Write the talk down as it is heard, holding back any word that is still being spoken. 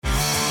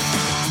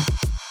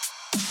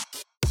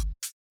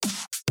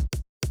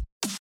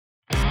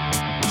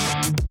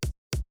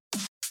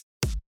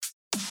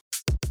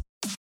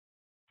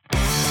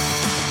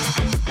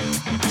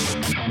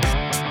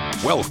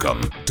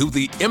Welcome to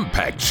the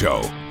Impact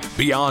Show.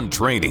 Beyond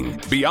training,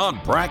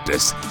 beyond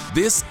practice,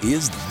 this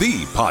is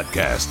the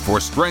podcast for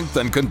strength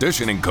and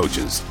conditioning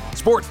coaches,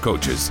 sport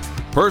coaches,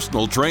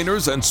 personal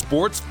trainers, and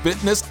sports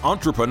fitness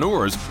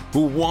entrepreneurs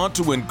who want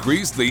to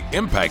increase the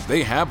impact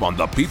they have on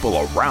the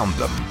people around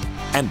them.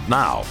 And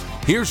now,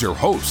 here's your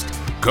host,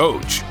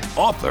 coach,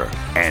 author,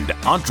 and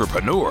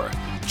entrepreneur,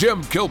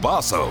 Jim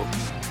Kilbasso.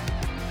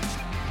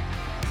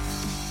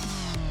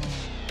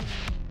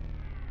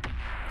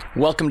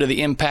 Welcome to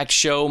the Impact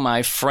Show,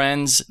 my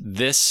friends.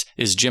 This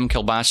is Jim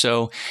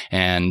Kilbasso,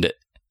 and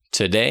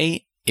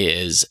today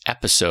is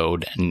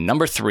episode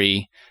number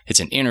 3.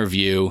 It's an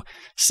interview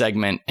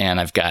segment,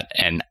 and I've got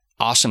an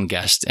awesome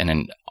guest and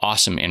an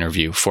awesome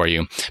interview for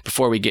you.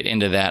 Before we get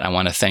into that, I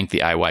want to thank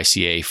the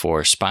IYCA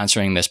for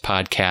sponsoring this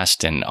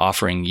podcast and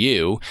offering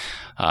you,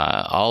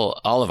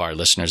 all of our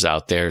listeners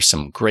out there,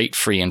 some great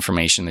free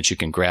information that you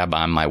can grab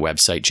on my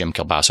website,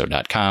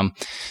 jimkilbasso.com.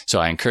 So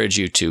I encourage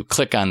you to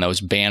click on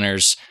those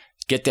banners,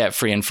 get that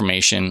free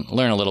information,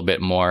 learn a little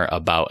bit more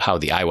about how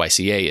the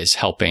IYCA is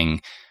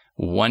helping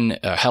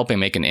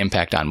make an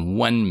impact on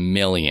 1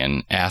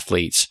 million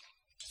athletes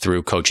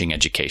through coaching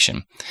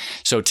education.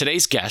 So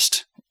today's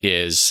guest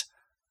is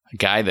a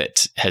guy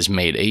that has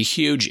made a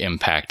huge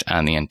impact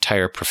on the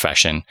entire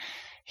profession.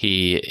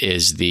 He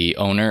is the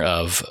owner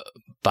of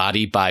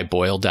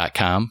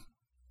bodybyboyle.com.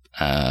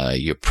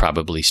 You're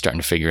probably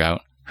starting to figure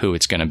out who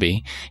it's going to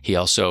be. He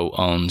also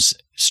owns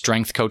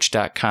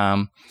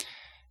strengthcoach.com.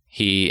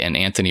 He and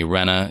Anthony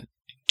Renna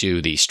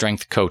do the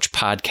Strength Coach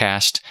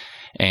podcast,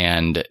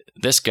 and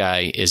this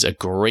guy is a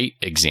great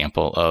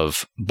example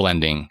of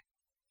blending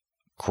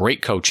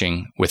great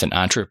coaching with an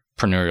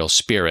entrepreneurial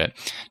spirit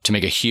to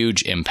make a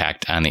huge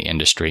impact on the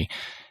industry.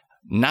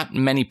 Not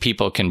many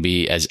people can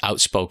be as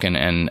outspoken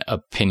and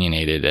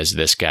opinionated as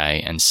this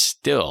guy and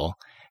still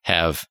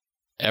have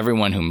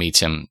everyone who meets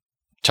him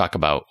talk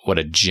about what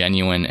a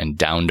genuine and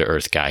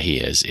down-to-earth guy he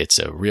is. It's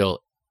a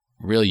real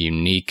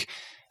unique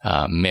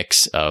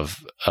mix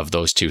of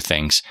those two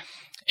things.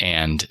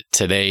 And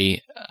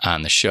today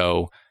on the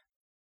show,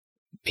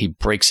 he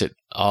breaks it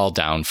all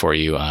down for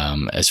you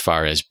as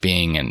far as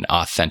being an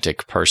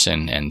authentic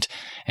person and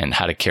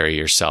how to carry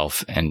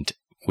yourself. And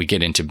we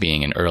get into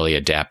being an early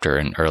adapter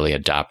and early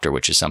adopter,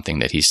 which is something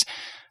that he's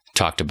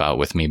talked about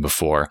with me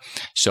before.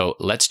 So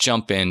let's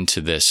jump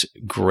into this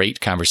great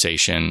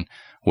conversation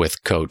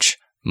with Coach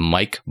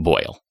Mike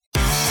Boyle.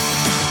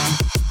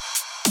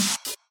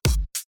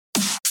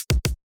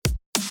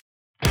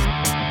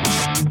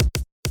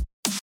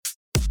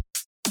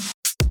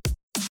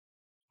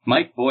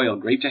 Mike Boyle,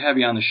 great to have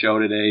you on the show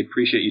today.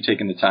 Appreciate you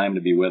taking the time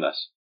to be with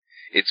us.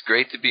 It's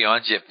great to be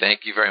on, Jim.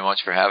 Thank you very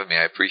much for having me.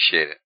 I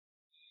appreciate it.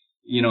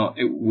 You know,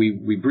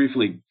 we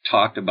briefly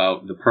talked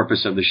about the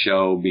purpose of the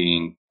show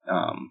being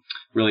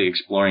really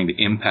exploring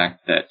the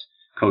impact that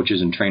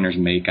coaches and trainers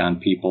make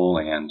on people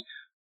and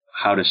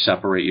how to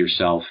separate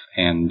yourself.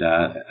 And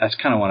that's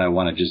kind of what I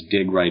want to just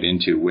dig right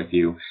into with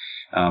you.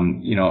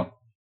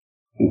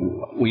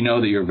 We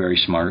know that you're very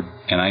smart,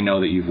 and I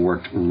know that you've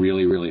worked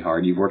really, really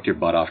hard. You've worked your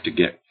butt off to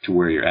get to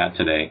where you're at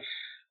today.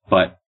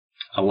 But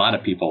a lot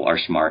of people are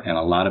smart, and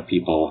a lot of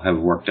people have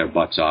worked their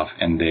butts off,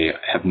 and they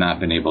have not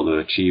been able to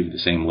achieve the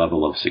same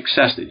level of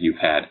success that you've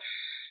had.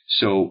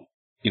 So,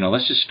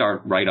 let's just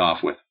start right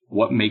off with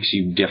what makes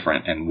you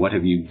different, and what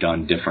have you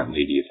done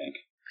differently, do you think?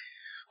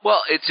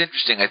 Well, it's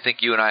interesting. I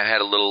think you and I had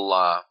a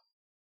little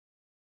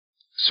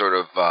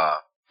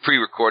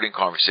pre-recording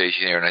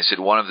conversation here, and I said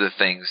one of the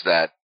things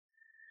that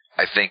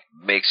I think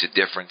makes a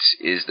difference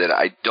is that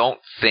I don't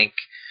think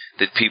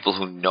that people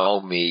who know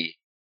me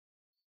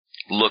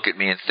look at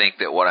me and think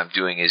that what I'm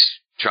doing is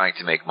trying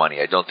to make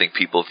money. I don't think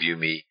people view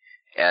me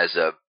as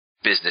a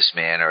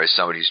businessman or as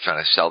somebody who's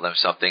trying to sell them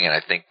something. And I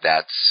think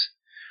that's,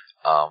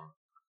 I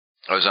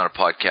was on a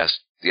podcast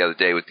the other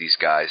day with these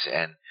guys,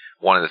 and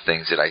one of the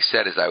things that I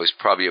said is I was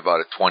probably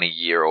about a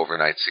 20-year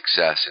overnight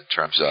success in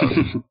terms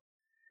of,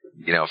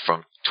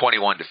 from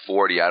 21 to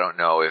 40, I don't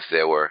know if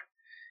there were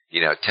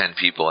 10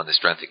 people in the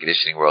strength and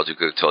conditioning world who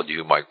could have told you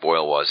who Mike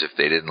Boyle was if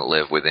they didn't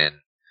live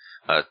within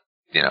a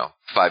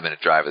 5-minute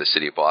drive of the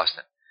city of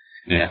Boston.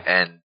 Yeah.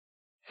 And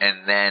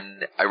then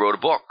I wrote a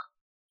book.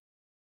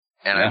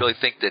 And I really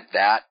think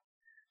that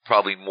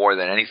probably more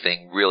than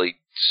anything really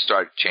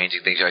started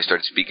changing things. I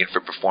started speaking for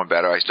Perform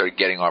Better. I started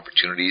getting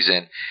opportunities,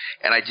 and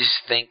I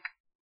just think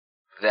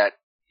that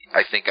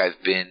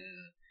I've been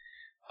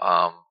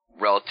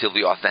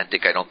relatively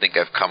authentic. I don't think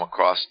I've come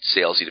across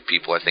salesy to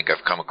people. I think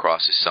I've come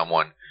across as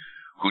someone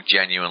who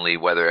genuinely,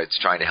 whether it's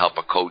trying to help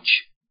a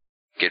coach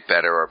get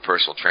better or a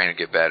personal trainer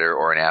get better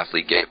or an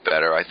athlete get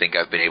better, I think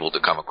I've been able to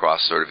come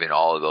across sort of in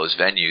all of those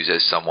venues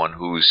as someone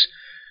who's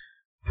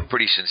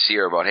pretty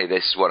sincere about, hey,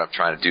 this is what I'm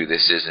trying to do.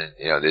 This isn't,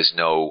 there's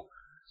no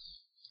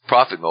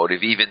profit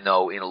motive, even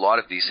though in a lot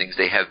of these things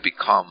they have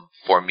become,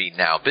 for me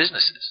now,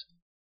 businesses.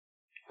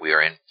 We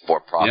are in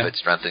for-profit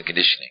strength and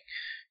conditioning.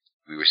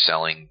 We were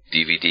selling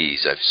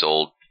DVDs. I've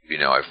sold,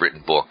 I've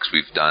written books.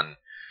 We've done,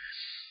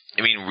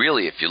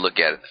 really, if you look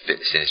at it, the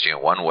fitness industry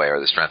in one way or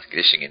the strength and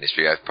conditioning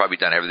industry, I've probably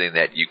done everything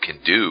that you can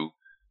do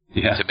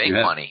to make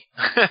money.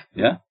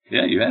 Yeah,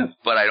 you have.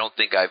 But I don't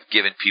think I've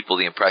given people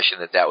the impression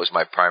that that was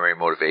my primary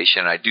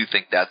motivation. And I do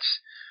think that's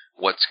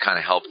what's kind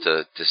of helped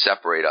to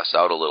separate us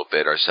out a little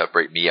bit, or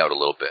separate me out a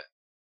little bit.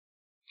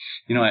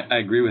 You know, I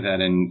agree with that,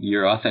 and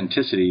your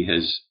authenticity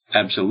has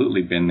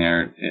absolutely been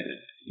there.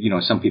 You know,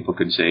 some people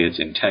could say it's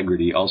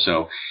integrity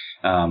also.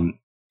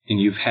 And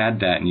you've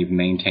had that, and you've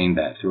maintained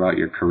that throughout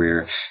your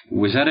career.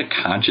 Was that a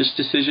conscious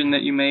decision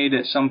that you made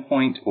at some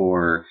point,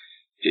 or,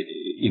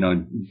 you know,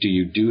 do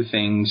you do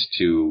things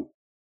to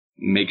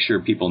make sure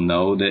people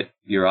know that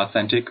you're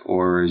authentic,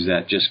 or is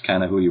that just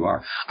kind of who you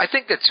are? I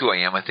think that's who I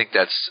am. I think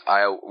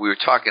we were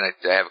talking,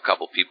 I have a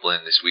couple people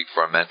in this week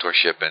for our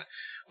mentorship, and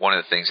one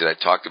of the things that I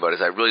talked about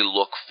is I really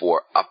look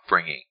for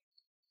upbringing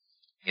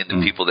in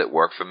the people that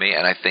work for me.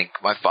 And I think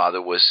my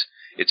father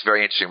it's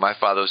very interesting. My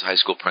father was a high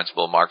school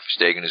principal. Mark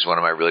Verstegen is one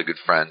of my really good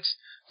friends.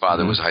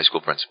 Father was a high school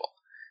principal.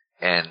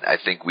 And I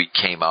think we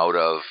came out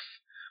of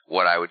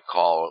what I would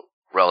call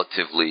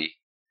relatively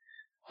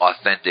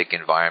authentic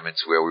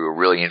environments where we were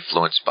really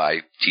influenced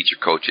by teacher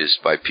coaches,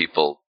 by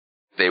people.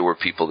 They were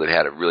people that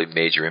had a really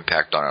major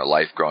impact on our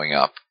life growing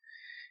up.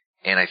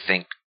 And I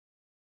think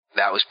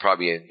that was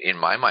probably, in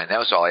my mind, that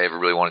was all I ever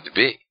really wanted to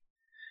be.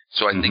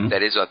 So I think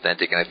that is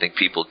authentic, and I think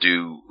people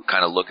do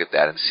kind of look at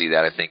that and see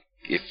that. I think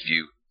if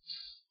you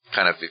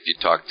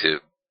talk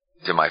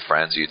to my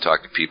friends, or you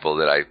talk to people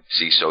that I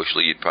see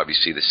socially, you'd probably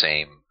see the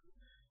same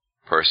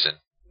person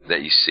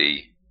that you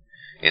see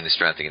in the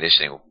strength and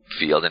conditioning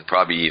field, and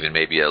probably even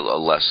maybe a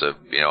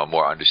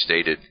more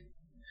understated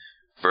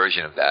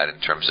version of that, in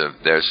terms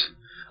of there's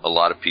a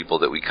lot of people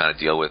that we kind of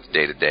deal with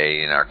day to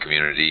day in our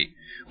community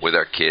with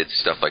our kids,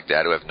 stuff like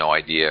that, who have no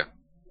idea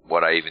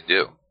what I even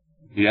do.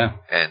 Yeah.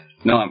 And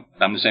no,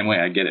 I'm the same way.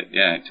 I get it.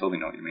 Yeah, I totally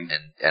know what you mean.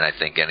 And I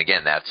think, and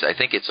again, I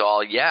think it's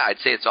all, I'd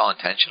say it's all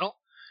intentional,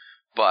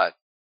 but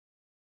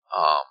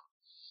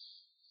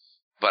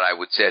I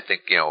would say, I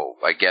think,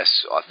 I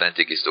guess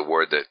authentic is the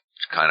word that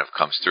kind of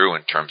comes through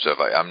in terms of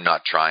I'm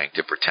not trying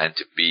to pretend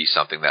to be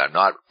something that I'm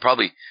not.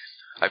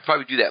 I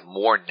probably do that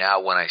more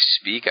now when I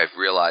speak. I've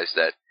realized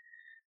that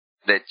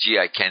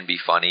I can be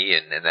funny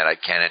and that I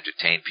can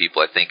entertain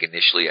people. I think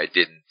initially I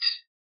didn't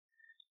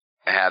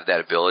have that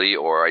ability,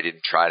 or I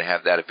didn't try to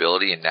have that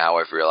ability, and now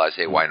I've realized,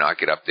 hey, why not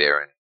get up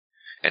there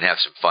and have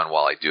some fun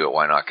while I do it?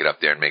 Why not get up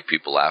there and make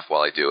people laugh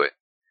while I do it?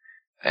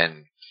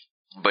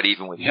 But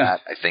even with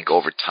that, I think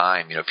over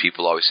time,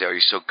 people always say, oh, you're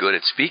so good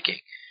at speaking.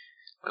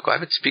 I'm like, well,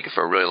 I've been speaking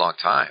for a really long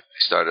time. I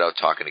started out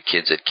talking to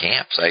kids at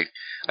camps. I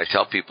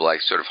tell people I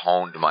sort of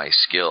honed my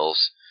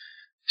skills.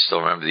 Still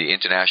remember the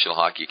International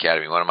Hockey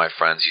Academy. One of my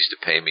friends used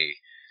to pay me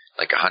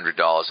like $100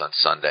 on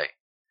Sunday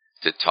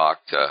to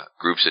talk to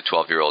groups of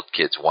 12-year-old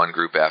kids, one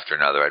group after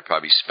another. I'd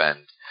probably spend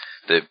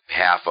the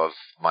half of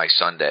my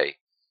Sunday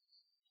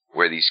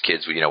where these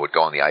kids would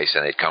go on the ice,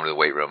 and they'd come to the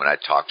weight room, and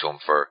I'd talk to them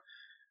for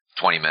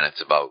 20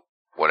 minutes about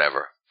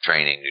whatever,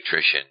 training,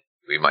 nutrition.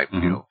 We might,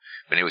 and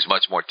it was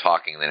much more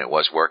talking than it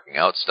was working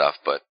out stuff,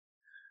 but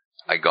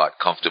I got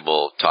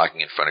comfortable talking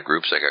in front of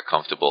groups. I got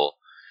comfortable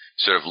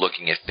sort of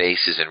looking at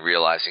faces and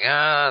realizing,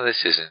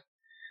 this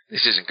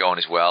isn't going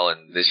as well,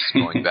 and this is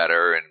going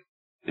better, and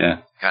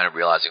kind of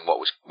realizing what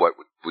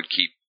would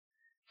keep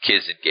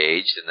kids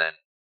engaged. And then,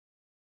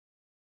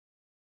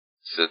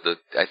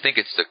 I think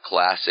it's the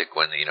classic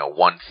when,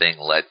 one thing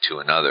led to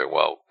another.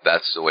 Well,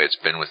 that's the way it's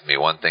been with me.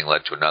 One thing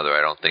led to another.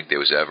 I don't think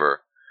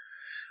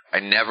I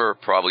never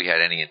probably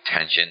had any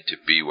intention to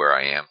be where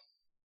I am.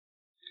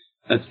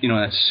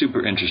 That's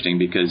super interesting,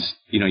 because,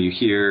 you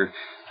hear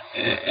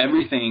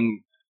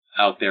everything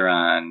out there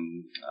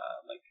on,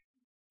 like,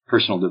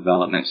 personal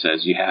development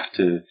says you have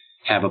to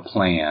have a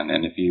plan,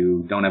 and if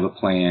you don't have a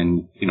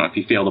plan, if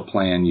you fail to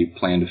plan, you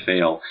plan to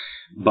fail.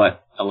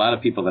 But a lot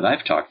of people that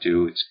I've talked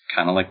to, it's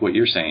kind of like what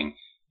you're saying.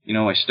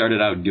 I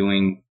started out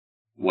doing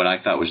what I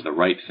thought was the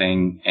right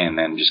thing, and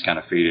then just kind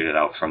of figured it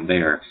out from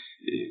there.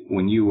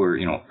 When you were,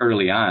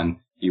 early on,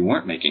 you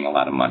weren't making a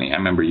lot of money. I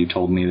remember you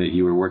told me that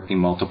you were working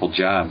multiple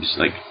jobs.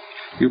 Like,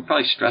 you were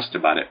probably stressed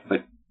about it,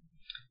 but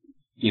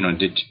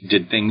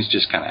did things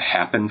just kind of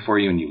happen for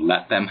you and you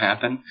let them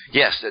happen?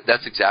 Yes,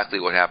 that's exactly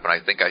what happened. I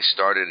think I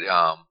started,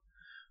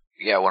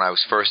 when I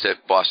was first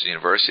at Boston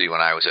University, when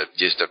I was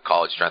just a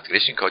college strength and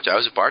conditioning coach, I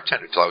was a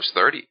bartender until I was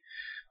 30.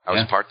 I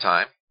was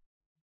part-time.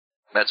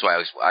 That's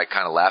why I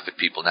kind of laugh at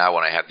people now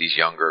when I have these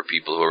younger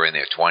people who are in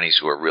their 20s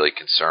who are really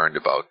concerned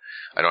about,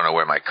 I don't know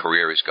where my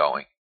career is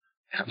going.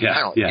 You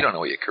don't know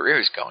where your career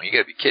is going. You got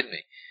to be kidding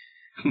me.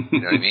 You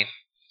know what I mean?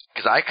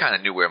 Because I kind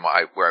of knew where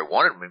I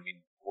wanted them. I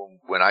mean,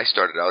 when I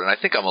started out, and I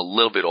think I'm a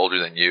little bit older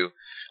than you,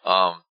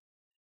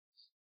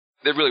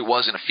 there really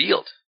wasn't a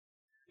field.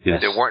 Yes.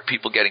 There weren't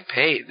people getting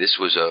paid. This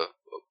was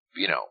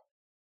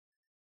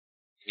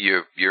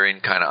you're in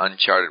kind of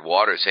uncharted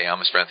waters. Hey,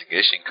 I'm a strength and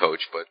conditioning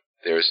coach, but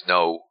there's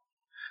no,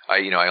 I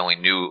only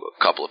knew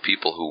a couple of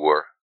people who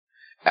were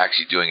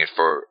actually doing it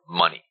for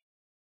money.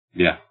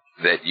 Yeah.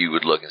 That you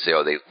would look and say,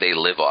 oh, they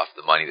live off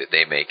the money that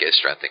they make as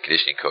strength and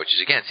conditioning coaches.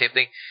 Again, same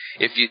thing.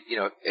 If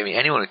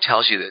anyone who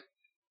tells you that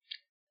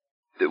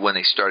that when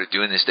they started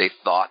doing this, they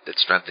thought that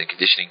strength and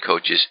conditioning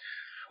coaches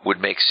would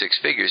make six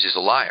figures is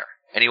a liar.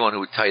 Anyone who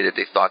would tell you that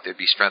they thought there'd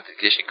be strength and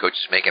conditioning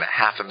coaches making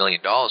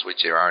 $500,000,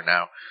 which there are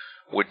now,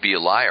 would be a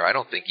liar. I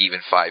don't think even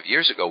 5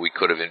 years ago we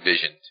could have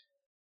envisioned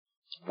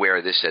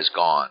where this has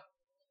gone.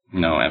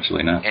 No,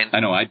 absolutely not. And, I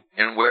know.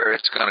 And where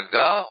it's going to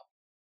go.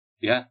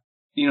 Yeah.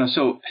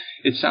 So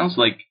it sounds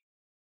like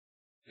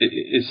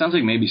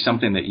maybe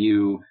something that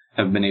you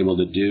have been able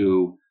to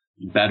do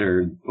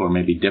better or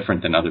maybe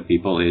different than other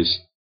people is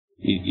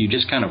you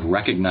just kind of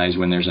recognize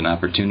when there's an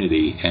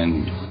opportunity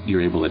and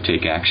you're able to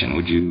take action.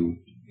 Would you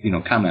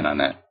comment on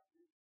that?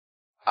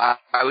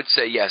 I would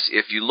say yes.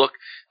 If you look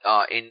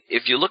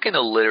in the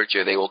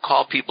literature, they will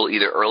call people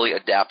either early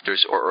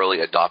adapters or early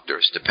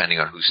adopters, depending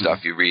on whose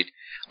stuff you read.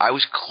 I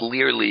was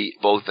clearly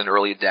both an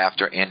early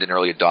adapter and an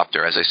early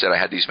adopter. As I said, I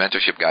had these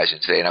mentorship guys in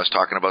today, and I was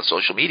talking about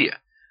social media.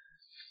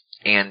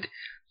 And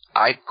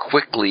I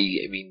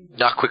quickly,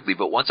 not quickly,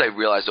 but once I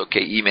realized,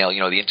 okay, email,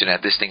 the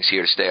internet, this thing's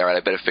here to stay. All right, I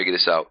better figure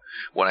this out.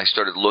 When I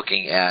started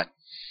looking at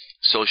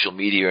social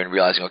media and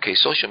realizing, okay,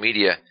 social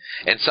media,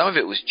 and some of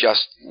it was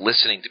just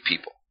listening to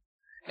people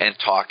and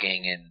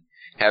talking and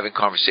having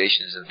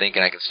conversations and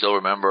thinking. I can still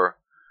remember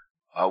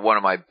one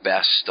of my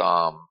best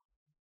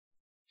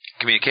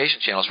communication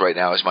channels right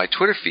now is my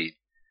Twitter feed.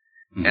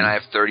 Mm-hmm. And I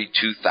have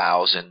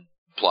 32,000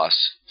 plus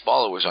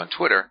followers on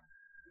Twitter.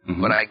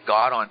 Mm-hmm. But I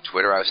got on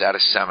Twitter. I was at a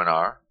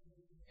seminar,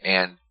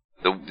 and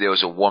there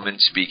was a woman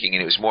speaking,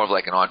 and it was more of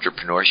like an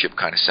entrepreneurship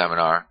kind of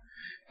seminar.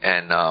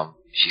 And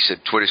she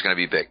said, Twitter's going to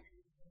be big.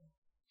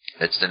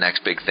 That's the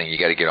next big thing. You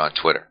got to get on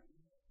Twitter.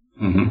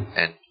 Mm-hmm.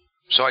 And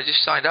so I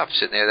just signed up,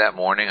 sitting there that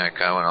morning. I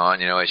kind of went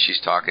on, as she's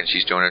talking,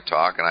 she's doing her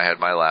talk, and I had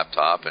my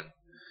laptop, and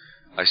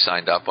I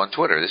signed up on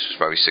Twitter. This was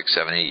probably 6,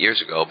 7, 8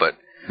 years ago, but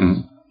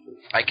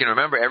I can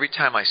remember every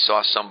time I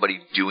saw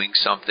somebody doing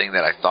something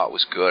that I thought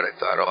was good, I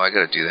thought, I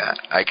got to do that.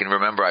 I can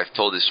remember, I've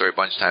told this story a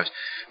bunch of times,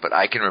 but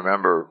I can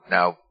remember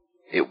now,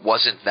 it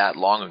wasn't that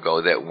long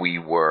ago that we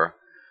were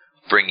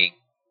bringing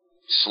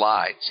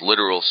slides,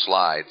 literal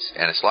slides,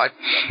 and a slide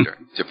projector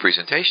to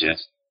presentations.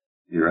 Yes,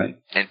 you're right.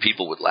 And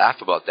people would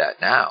laugh about that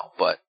now,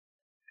 but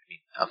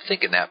I'm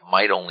thinking that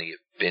might only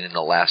have been in the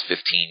last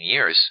 15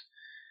 years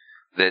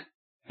that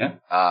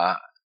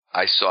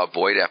I saw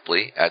Boyd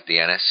Epley at the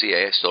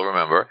NSCA, I still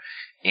remember,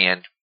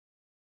 and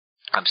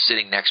I'm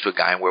sitting next to a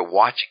guy and we're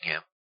watching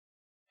him.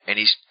 And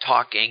he's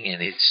talking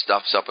and his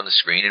stuff's up on the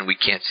screen and we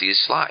can't see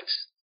his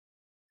slides.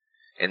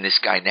 And this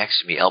guy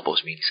next to me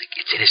elbows me and he's like,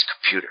 it's in his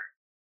computer.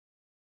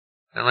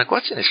 And I'm like,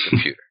 what's in his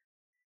computer?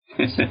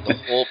 The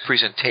whole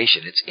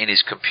presentation, it's in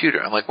his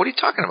computer. I'm like, what are you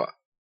talking about?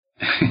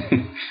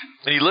 And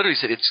he literally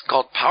said, it's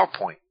called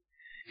PowerPoint.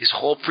 His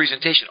whole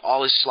presentation,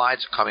 all his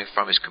slides are coming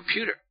from his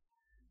computer.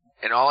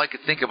 And all I could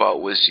think about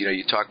was,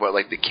 you talk about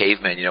like the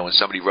cavemen, when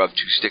somebody rubbed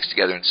two sticks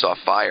together and saw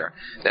fire.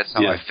 That's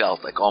how I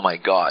felt. Like, oh my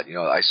God,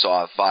 I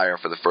saw fire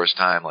for the first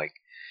time. Like,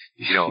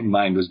 Your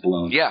mind was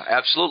blown. Yeah,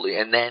 absolutely.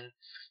 And then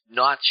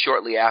not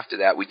shortly after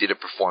that, we did a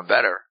Perform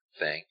Better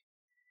thing.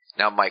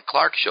 Now Mike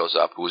Clark shows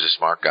up, who was a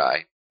smart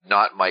guy.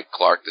 Not Mike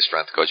Clark, the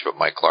strength coach, but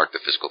Mike Clark, the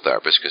physical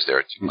therapist, because there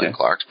are two Mike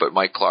Clarks. But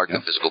Mike Clark,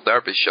 the physical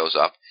therapist, shows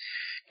up.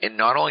 And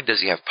not only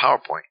does he have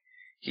PowerPoint,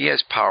 he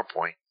has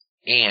PowerPoint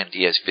and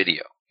he has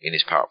video in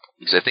his PowerPoint.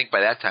 Because I think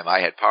by that time I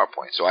had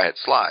PowerPoint, so I had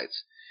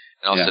slides.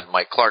 And all of a sudden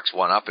Mike Clark's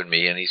one up in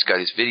me, and he's got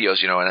his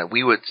videos, and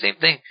we would, same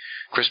thing.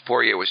 Chris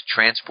Poirier was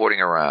transporting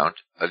around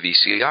a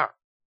VCR.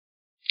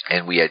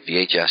 And we had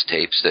VHS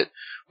tapes that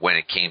when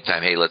it came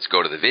time, hey, let's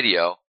go to the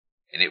video.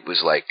 And it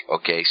was like,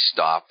 okay,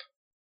 stop,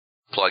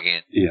 plug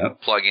in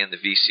the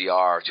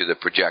VCR to the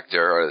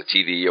projector or the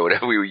TV or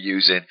whatever we were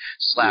using,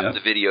 slap the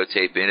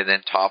videotape in, and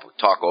then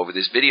talk over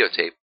this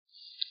videotape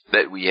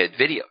that we had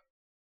videoed.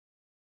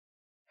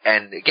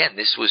 And again,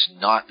 this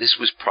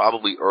was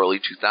probably early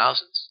 2000s.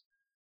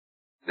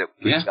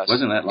 Wasn't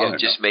that long ago.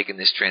 Just making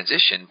this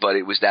transition, but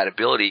it was that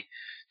ability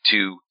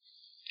to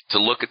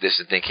look at this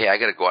and think, hey, I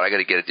got to go out, I got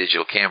to get a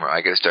digital camera,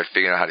 I got to start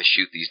figuring out how to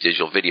shoot these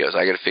digital videos,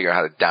 I got to figure out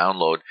how to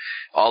download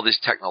all this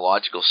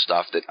technological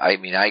stuff that, I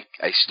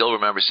still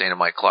remember saying to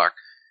Mike Clark,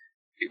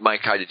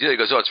 Mike, how'd you do that? He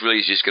goes, it's really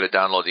easy, just going to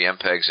download the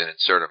MPEGs and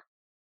insert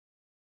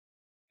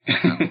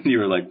them. You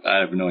were like,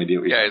 I have no idea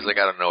what you're talking about. He's like,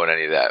 I don't know what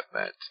any of that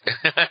meant.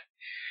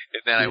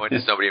 And then I went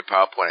to somebody in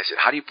PowerPoint. I said,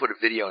 how do you put a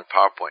video in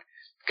PowerPoint?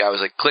 The guy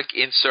was like, click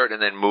insert and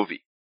then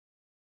movie.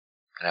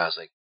 And I was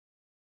like,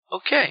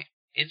 okay,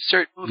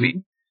 insert movie. Mm-hmm.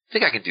 I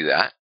think I can do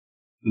that.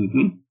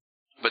 Mm-hmm.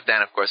 But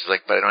then, of course, I was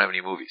like, but I don't have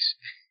any movies.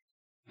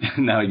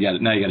 Now you got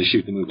to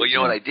shoot the movie. Well, you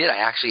know what I did? I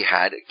actually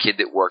had a kid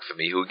that worked for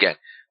me who, again,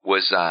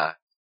 was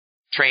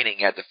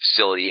training at the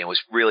facility and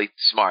was really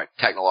smart,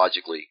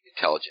 technologically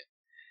intelligent.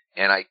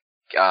 And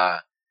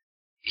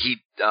he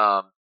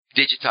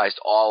digitized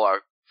all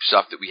our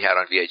stuff that we had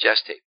on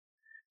VHS tape.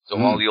 So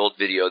all the old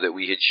video that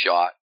we had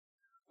shot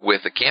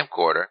with a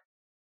camcorder,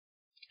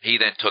 he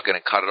then took it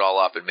and cut it all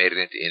up and made it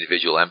into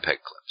individual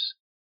MPEG clips.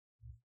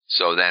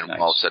 So then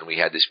all of a sudden we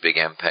had this big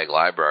MPEG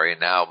library,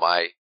 and now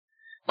my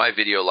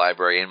video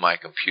library in my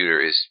computer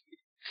is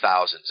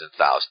thousands and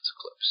thousands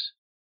of clips.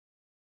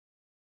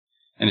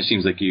 And it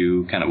seems like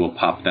you kind of will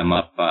pop them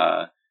up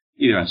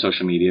either on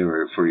social media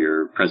or for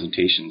your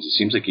presentations. It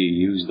seems like you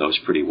use those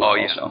pretty well. Oh,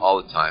 yeah, also.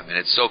 all the time. And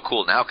it's so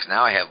cool now because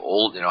now I have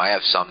I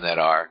have some that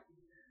are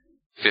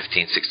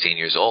 15, 16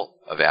 years old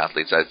of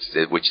athletes,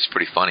 which is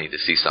pretty funny to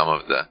see some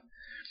of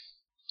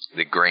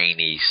the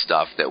grainy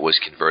stuff that was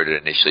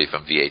converted initially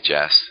from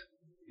VHS.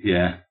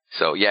 Yeah.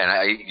 So, yeah, and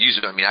I use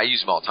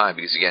them all the time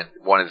because, again,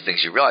 one of the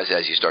things you realize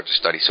as you start to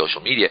study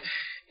social media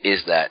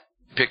is that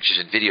pictures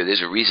and video,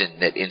 there's a reason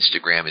that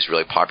Instagram is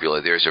really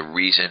popular. There's a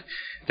reason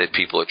that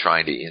people are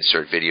trying to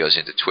insert videos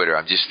into Twitter.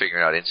 I'm just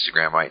figuring out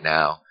Instagram right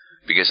now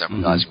because I'm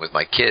realizing with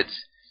my kids,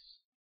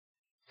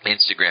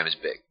 Instagram is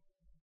big.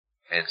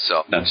 And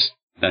so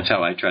that's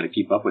how I try to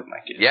keep up with my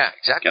kids. Yeah,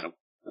 exactly.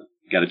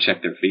 Got to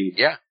check their feed.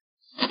 Yeah.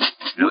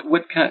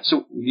 What kind?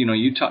 So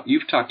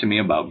you've talked to me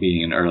about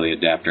being an early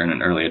adapter and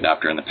an early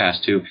adopter in the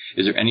past too.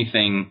 Is there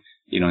anything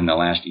in the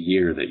last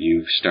year that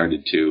you've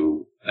started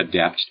to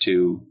adapt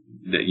to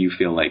that you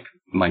feel like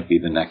might be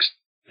the next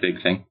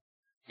big thing?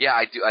 Yeah,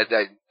 I do.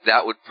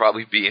 That would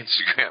probably be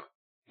Instagram.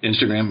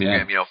 Instagram,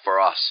 yeah.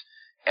 For us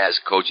as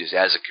coaches,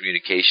 as a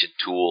communication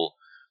tool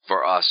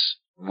for us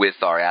with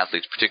our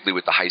athletes, particularly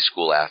with the high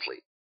school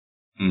athlete,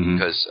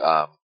 because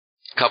a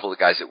couple of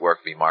guys that work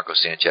with me, Marco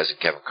Sanchez and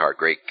Kevin Carr,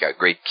 great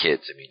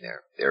kids. I mean,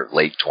 they're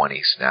late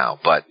 20s now,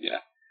 but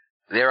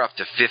they're up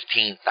to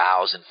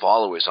 15,000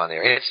 followers on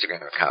their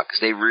Instagram account because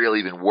they've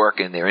really been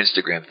working their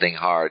Instagram thing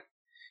hard.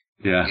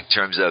 Yeah. In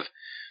terms of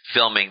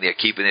filming, they're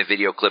keeping their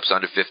video clips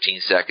under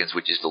 15 seconds,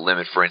 which is the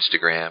limit for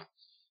Instagram,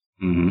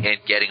 and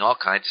getting all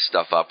kinds of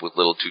stuff up with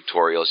little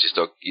tutorials.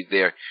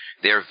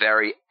 They're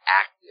very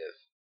active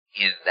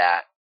in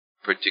that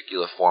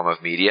particular form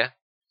of media.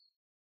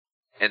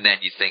 And then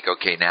you think,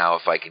 okay, now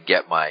if I can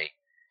get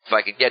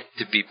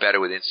to be better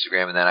with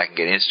Instagram, and then I can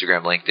get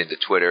Instagram linked into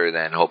Twitter,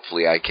 then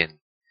hopefully I can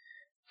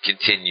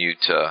continue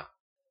to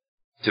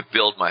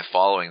build my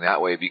following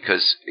that way.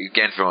 Because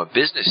again, from a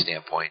business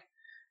standpoint,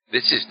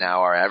 this is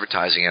now our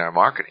advertising and our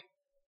marketing.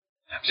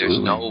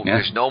 Absolutely.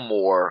 There's no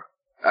more.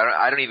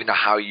 I don't even know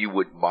how you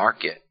would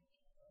market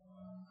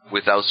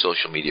without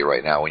social media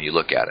right now when you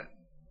look at it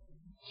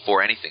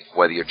for anything,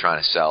 whether you're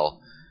trying to sell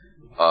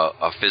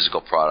a physical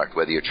product,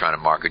 whether you're trying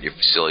to market your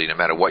facility, no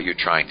matter what you're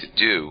trying to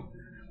do,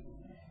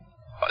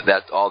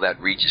 that all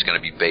that reach is going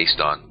to be based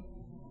on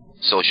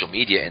social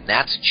media, and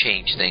that's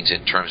changed things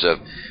in terms of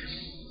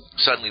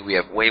suddenly we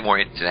have way more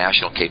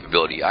international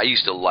capability. I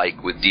used to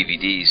with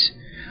DVDs,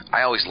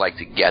 I always liked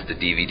to get the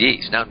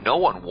DVDs. Now no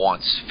one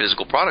wants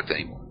physical product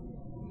anymore.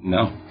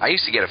 No. I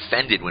used to get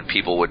offended when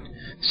people would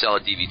sell a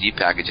DVD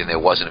package and there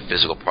wasn't a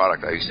physical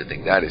product. I used to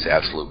think that is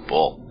absolute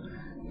bull.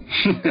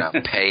 And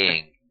I'm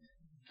paying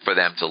for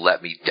them to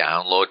let me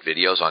download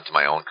videos onto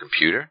my own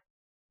computer.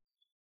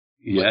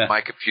 Yeah. With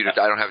my computer,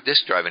 I don't have a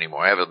disk drive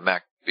anymore. I have a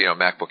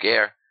MacBook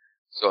Air.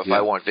 So if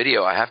I want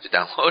video, I have to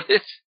download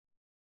it.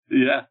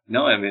 Yeah.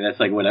 No, I mean, that's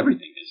like what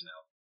everything is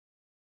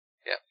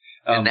now.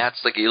 Yeah. And that's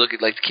like, you look at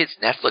the kids,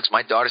 Netflix.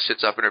 My daughter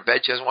sits up in her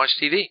bed. She doesn't watch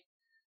TV.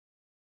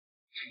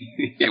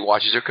 She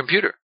watches her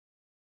computer.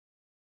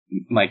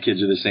 My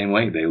kids are the same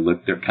way.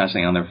 They're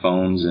constantly on their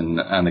phones and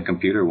on the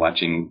computer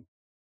watching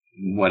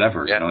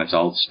whatever. Yeah. It's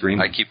all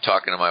streaming. I keep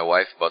talking to my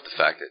wife about the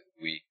fact that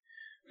we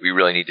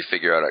really need to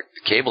figure out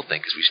the cable thing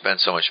because we spend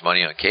so much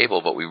money on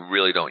cable, but we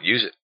really don't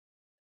use it.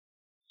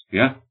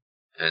 Yeah.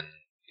 And,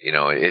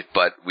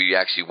 but we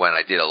actually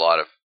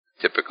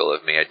typical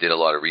of me, I did a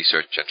lot of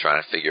research on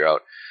trying to figure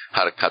out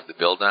how to cut the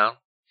bill down.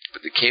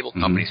 But the cable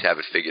companies have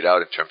it figured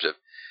out in terms of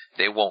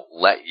they won't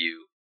let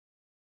you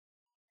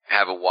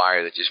have a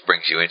wire that just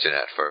brings you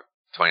internet for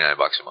 $29 a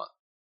month.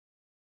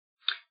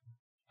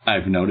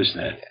 I've noticed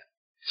that. Yeah.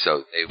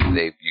 So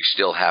you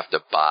still have to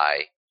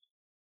buy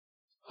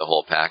the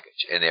whole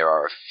package. And there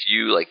are a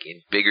few, like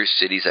in bigger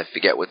cities, I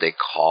forget what they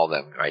call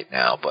them right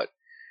now, but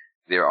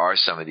there are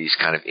some of these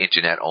kind of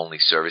internet-only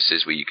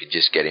services where you can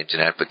just get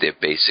internet, but they're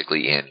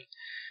basically in,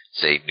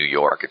 say, New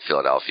York and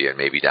Philadelphia and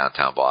maybe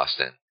downtown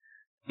Boston.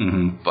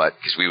 But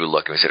because we would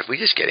look and we said, if we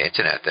just get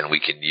internet, then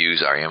we can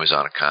use our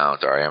Amazon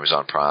account or our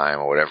Amazon Prime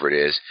or whatever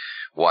it is,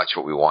 watch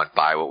what we want,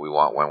 buy what we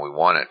want when we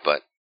want it.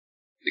 But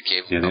the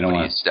cable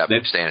company is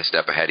staying a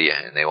step ahead of you,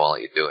 and they won't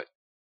let you do it.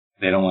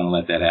 They don't want to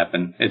let that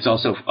happen. It's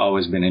also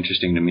always been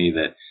interesting to me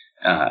that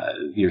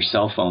your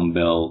cell phone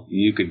bill,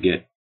 you could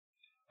get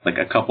like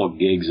a couple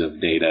gigs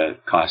of data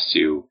costs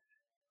you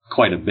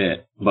quite a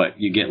bit, but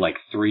you get like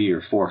 300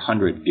 or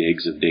 400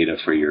 gigs of data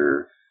for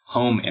your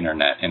home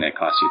internet, and it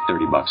costs you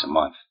 $30 a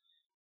month.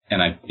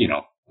 And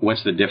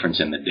what's the difference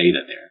in the data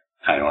there?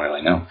 I don't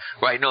really know.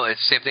 Right, no, it's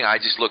the same thing. I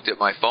just looked at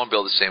my phone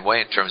bill the same way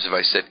in terms of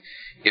I said,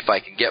 if I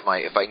can get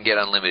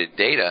unlimited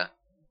data,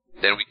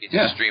 then we can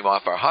just stream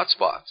off our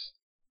hotspots.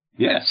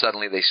 Yeah. And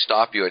suddenly they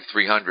stop you at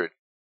 300.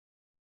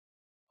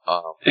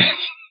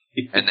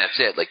 And that's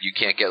it. Like you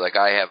can't get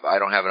I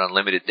don't have an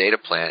unlimited data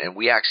plan, and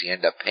we actually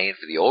end up paying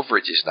for the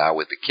overages now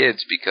with the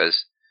kids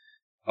because.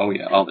 Oh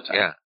yeah, all the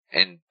time.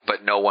 Yeah.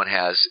 But no one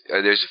has.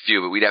 There's a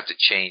few, but we'd have to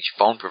change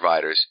phone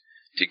providers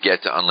to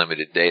get to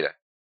unlimited data.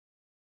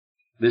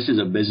 this is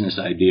a business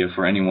idea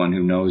for anyone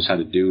who knows how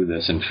to do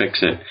this and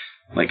fix it.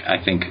 Like,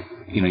 I think,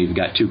 you've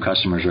got 2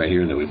 customers right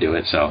here that would do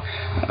it. So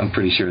I'm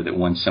pretty sure that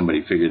once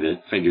somebody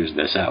figures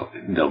this out,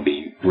 they'll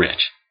be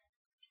rich.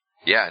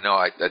 Yeah, no,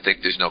 I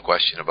think there's no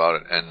question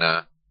about it.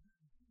 And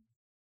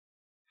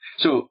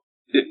so,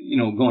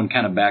 going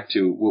kind of back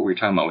to what we were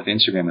talking about with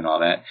Instagram and all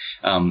that,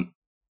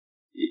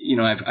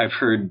 I've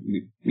heard,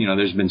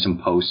 there's been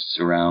some posts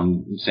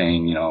around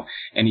saying,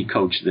 any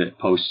coach that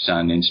posts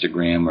on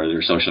Instagram or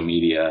their social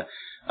media,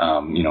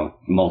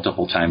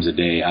 multiple times a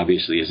day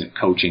obviously isn't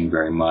coaching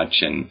very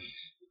much. And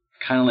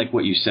kind of like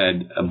what you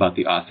said about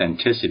the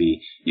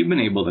authenticity, you've been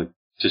able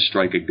to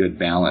strike a good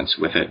balance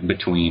with it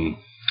between,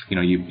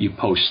 you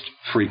post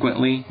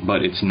frequently,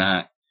 but it's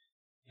not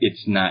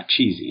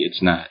cheesy.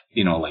 It's not,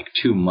 like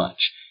too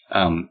much.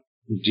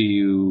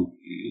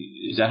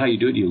 Is that how you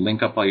do it? Do you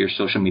link up all your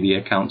social media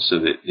accounts so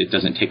that it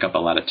doesn't take up a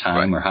lot of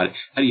time? Right. Or how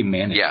do you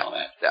manage all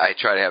that? Yeah, I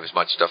try to have as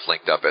much stuff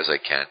linked up as I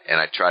can, and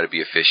I try to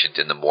be efficient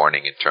in the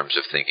morning in terms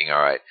of thinking,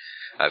 all right,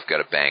 I've got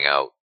to bang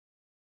out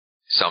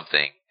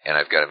something, and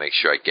I've got to make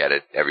sure I get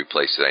it every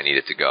place that I need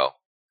it to go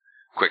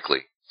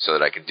quickly so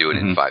that I can do it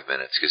in 5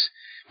 minutes. Because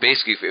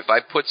basically, if I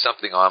put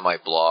something on my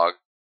blog,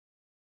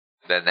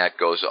 then that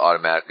goes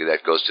automatically.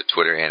 That goes to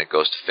Twitter and it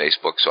goes to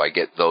Facebook. So I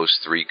get those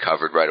 3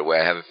 covered right away.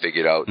 I haven't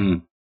figured out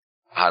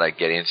how to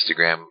get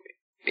Instagram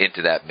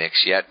into that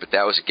mix yet, but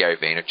that was a Gary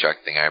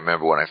Vaynerchuk thing. I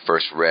remember when I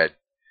first read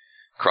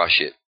Crush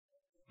It,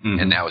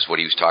 and that was what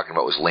he was talking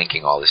about, was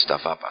linking all this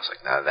stuff up. I was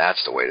like, now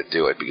that's the way to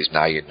do it, because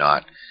now you're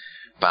not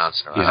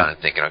bouncing around and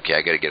thinking, okay,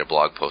 I got to get a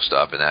blog post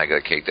up, and then I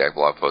got to take that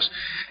blog post,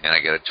 and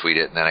I got to tweet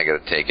it, and then I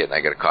got to take it, and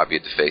I got to copy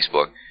it to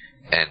Facebook,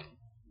 and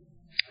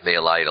they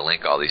allow you to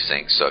link all these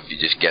things. So if you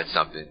just get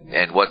something,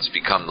 and what's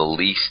become the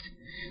least,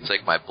 it's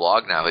like my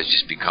blog now has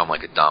just become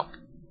like a dump.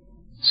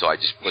 So I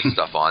just put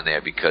stuff on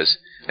there because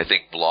I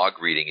think blog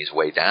reading is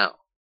way down.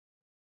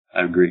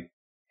 I agree.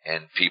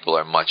 And people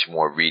are much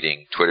more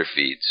reading Twitter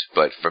feeds.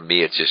 But for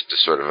me, it's just a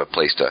sort of a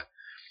place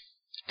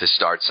to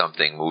start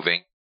something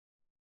moving.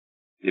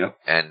 Yep.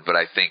 But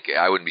I think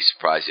I wouldn't be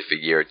surprised if a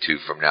year or 2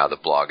 from now the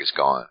blog is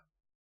gone.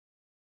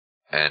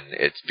 And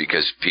it's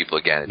because people,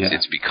 again,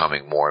 it's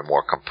becoming more and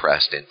more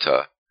compressed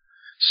into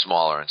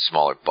smaller and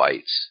smaller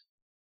bites.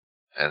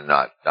 And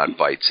not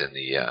bites in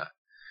the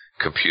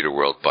computer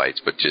world bites,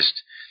 but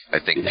just, I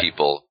think the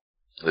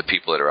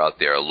people that are out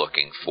there are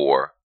looking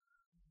for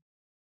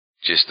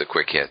just the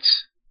quick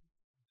hits.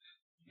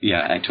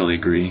 Yeah, I totally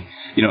agree.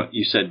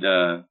 You said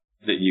that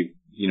you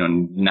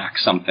knock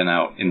something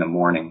out in the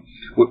morning.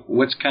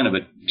 What's kind of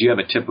do you have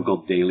a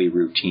typical daily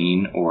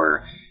routine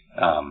or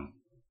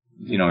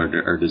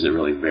does it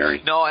really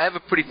vary? No, I have a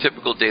pretty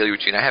typical daily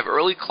routine. I have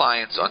early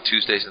clients on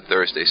Tuesdays and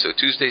Thursdays. So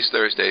Tuesdays,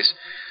 Thursdays,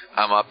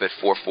 I'm up at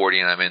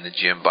 4:40 and I'm in the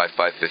gym by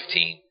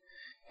 5:15,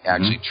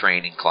 actually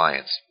training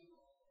clients.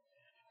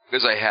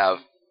 Because I have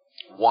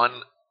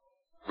one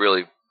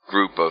really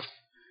group of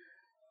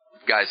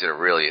guys that are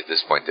really, at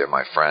this point, they're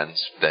my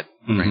friends that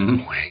train in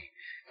the morning.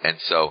 And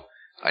so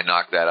I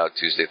knock that out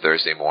Tuesday,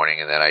 Thursday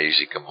morning, and then I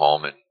usually come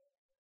home and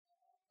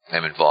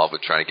I'm involved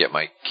with trying to get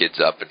my kids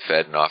up and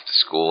fed and off to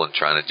school and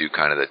trying to do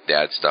kind of the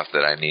dad stuff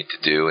that I need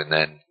to do. And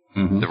then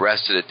the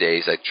rest of the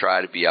days I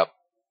try to be up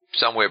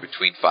somewhere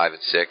between 5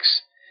 and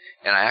 6.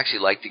 And I actually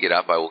like to get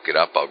up. I will get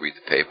up. I'll read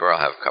the paper. I'll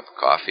have a cup of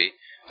coffee.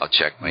 I'll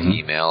check my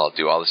email. I'll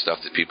do all the stuff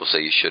that people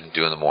say you shouldn't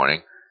do in the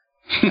morning.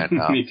 And,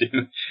 Me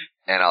too.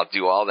 And I'll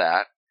do all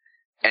that.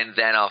 And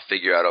then I'll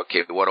figure out,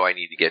 okay, what do I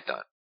need to get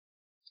done?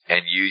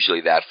 And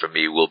usually that for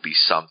me will be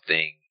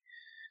something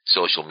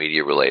social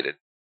media related.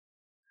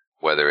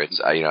 Whether it's,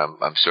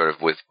 I'm sort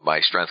of with my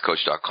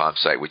strengthcoach.com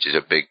site, which is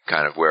a big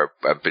kind of where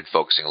I've been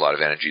focusing a lot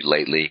of energy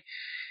lately.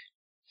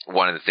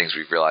 One of the things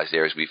we've realized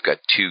there is we've got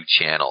 2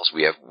 channels.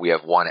 We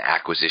have one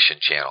acquisition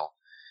channel,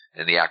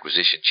 and the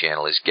acquisition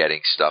channel is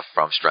getting stuff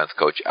from Strength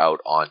Coach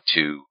out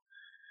onto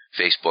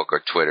Facebook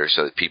or Twitter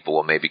so that people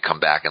will maybe come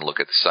back and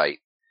look at the site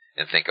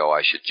and think, oh,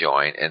 I should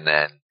join. And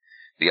then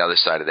the other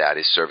side of that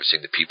is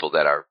servicing the people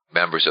that are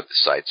members of the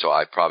site. So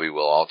I probably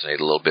will alternate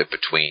a little bit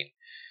between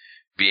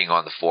being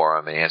on the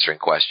forum and answering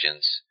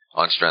questions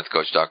on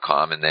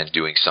strengthcoach.com and then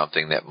doing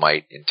something that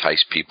might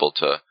entice people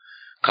to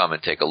come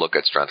and take a look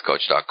at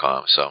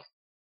strengthcoach.com. So,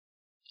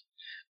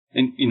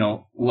 and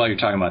while you're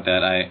talking about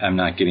that, I'm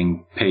not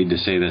getting paid to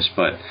say this,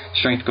 but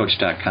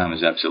strengthcoach.com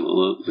is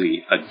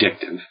absolutely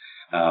addictive.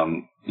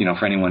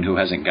 For anyone who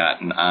hasn't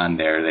gotten on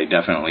there, they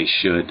definitely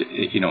should.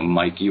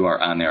 Mike, you are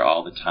on there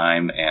all the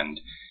time, and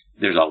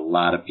there's a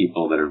lot of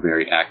people that are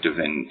very active,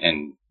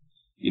 and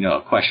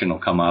a question will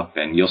come up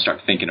and you'll start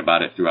thinking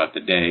about it throughout the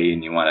day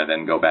and you want to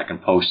then go back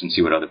and post and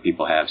see what other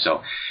people have.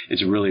 So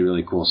it's a really,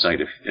 really cool site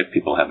if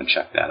people haven't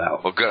checked that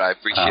out. Well, good. I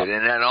appreciate it.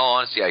 And in all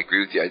honesty, I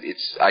agree with you.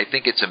 I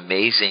think it's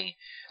amazing.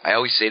 I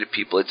always say to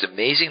people, it's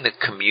amazing the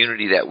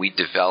community that we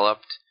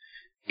developed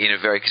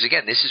because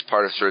again, this is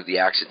part of sort of the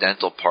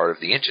accidental part of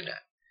the internet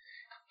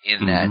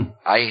in that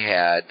I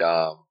had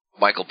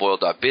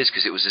michaelboyle.biz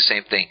because it was the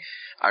same thing.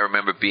 I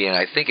remember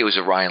I think it was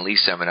a Ryan Lee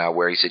seminar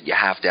where he said, you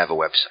have to have a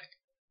website.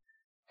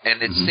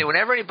 And it's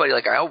whenever anybody,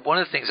 one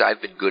of the things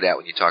I've been good at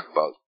when you talk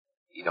about,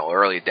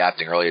 early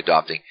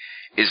adopting,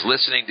 is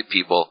listening to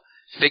people,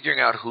 figuring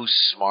out who's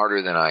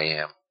smarter than I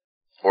am,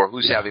 or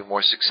who's having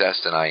more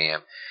success than I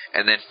am,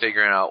 and then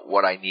figuring out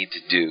what I need to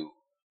do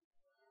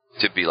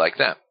to be like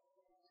them.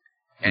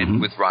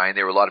 And with Ryan,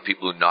 there were a lot of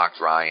people who knocked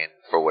Ryan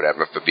for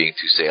being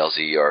too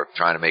salesy or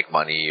trying to make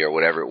money or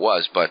whatever it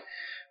was. But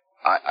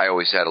I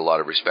always had a lot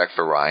of respect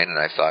for Ryan, and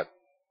I thought,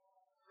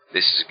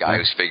 this is a guy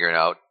who's figuring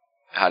out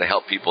how to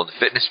help people in the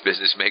fitness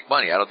business make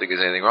money. I don't think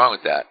there's anything wrong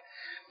with that.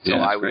 So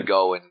I would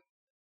go, and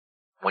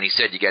when he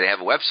said you got to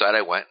have a website,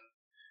 I went,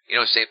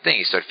 same thing.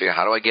 He started figuring,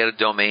 how do I get a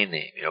domain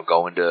name?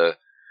 Go into,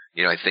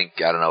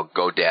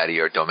 GoDaddy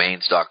or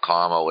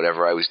domains.com or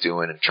whatever I was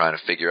doing, and trying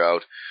to figure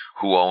out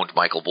who owned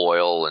Michael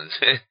Boyle. And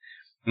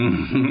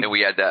and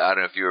we had that. I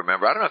don't know if you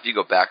remember. I don't know if you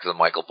go back to the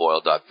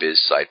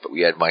michaelboyle.biz site, but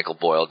we had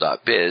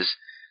michaelboyle.biz.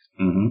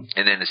 And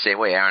then the same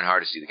way, Aaron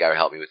Hardesty, the guy who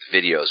helped me with the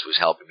videos, was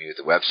helping me with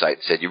the website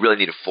and said, you really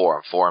need a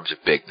forum. Forums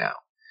are big now.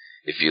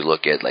 If you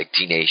look at like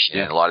T-Nation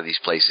and a lot of these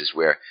places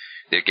where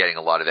they're getting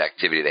a lot of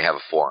activity, they have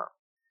a forum.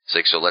 It's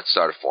like, so let's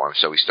start a forum.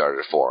 So we started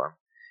a forum.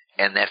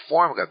 And that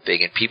forum got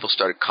big, and people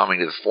started coming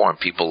to the forum.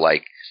 People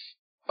like,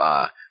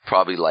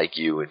 probably like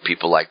you, and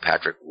people like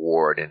Patrick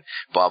Ward and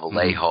Bob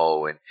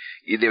Alejo. And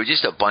there were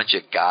just a bunch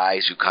of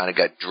guys who kind of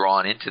got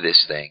drawn into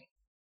this thing.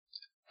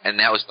 And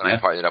that was when I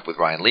partnered up with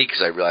Ryan Lee,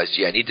 because I realized,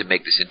 I need to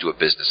make this into a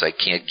business. I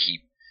can't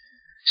keep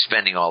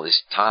spending all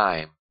this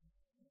time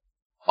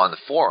on the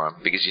forum,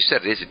 because you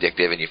said it is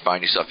addictive, and you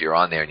find yourself, you're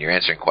on there and you're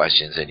answering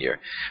questions and you're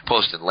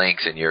posting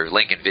links and you're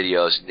linking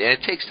videos, and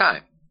it takes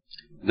time.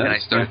 And I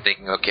started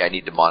thinking, okay, I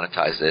need to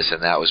monetize this,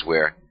 and that was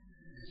where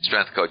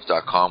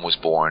StrengthCoach.com was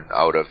born,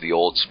 out of the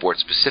old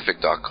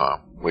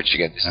SportsSpecific.com, which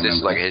again, this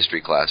is like a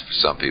history class for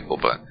some people,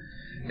 but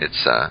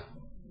it's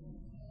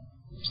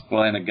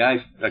well, and a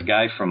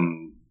guy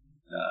from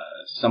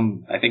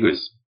I think it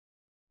was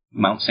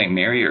Mount St.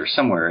 Mary or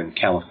somewhere in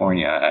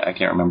California, I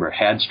can't remember,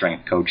 had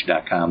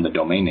StrengthCoach.com, the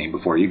domain name,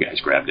 before you guys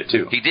grabbed it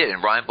too. He did,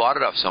 and Ryan bought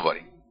it off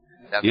somebody.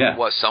 That's what it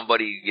was.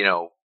 Somebody,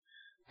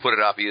 put it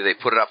up. Either they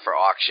put it up for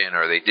auction,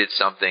 or they did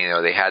something,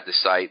 or they had the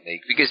site.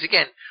 Because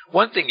again,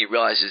 one thing you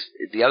realize is,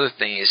 the other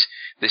thing is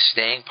the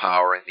staying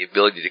power and the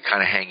ability to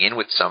kind of hang in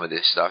with some of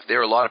this stuff. There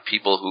are a lot of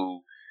people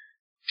who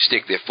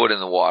stick their foot in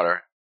the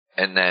water,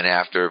 and then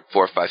after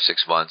 4, 5,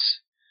 6 months,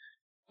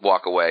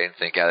 walk away and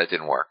think, that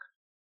didn't work.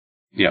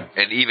 Yeah.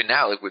 And even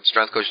now, like with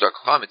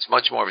StrengthCoach.com, it's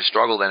much more of a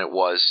struggle than it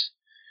was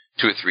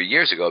 2 or 3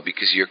 years ago,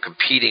 because you're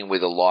competing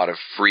with a lot of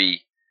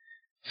free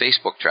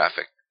Facebook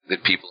traffic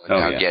that people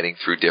are now getting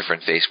through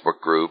different Facebook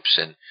groups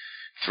and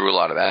through a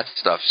lot of that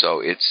stuff.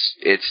 So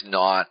it's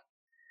not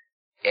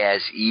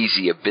as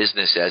easy a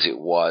business as it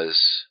was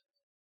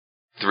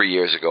 3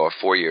 years ago or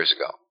 4 years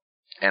ago.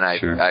 And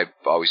I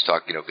always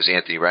talk, because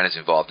Anthony Wren is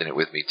involved in it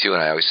with me too,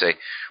 and I always say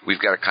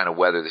we've got to kind of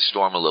weather the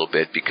storm a little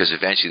bit, because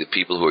eventually the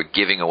people who are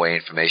giving away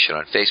information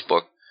on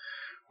Facebook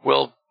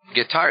will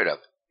get tired of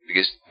it,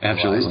 because they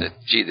realize that,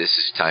 this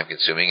is time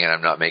consuming and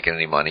I'm not making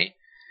any money.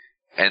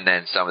 And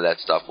then some of that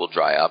stuff will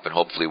dry up, and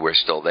hopefully we're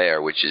still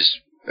there, which is,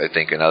 I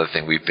think, another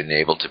thing we've been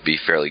able to be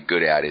fairly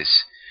good at is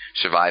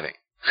surviving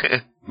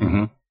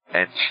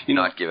and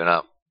not giving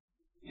up.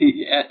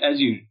 As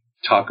you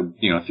talk,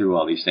 through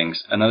all these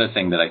things, another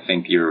thing that I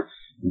think you're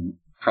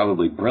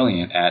probably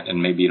brilliant at,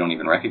 and maybe you don't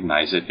even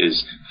recognize it,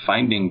 is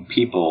finding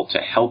people to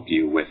help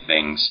you with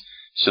things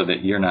so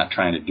that you're not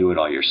trying to do it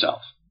all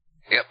yourself.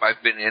 Yep,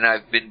 I've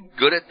been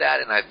good at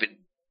that, and I've been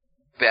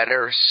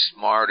better,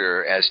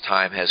 smarter as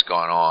time has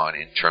gone on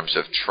in terms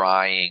of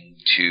trying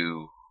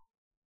to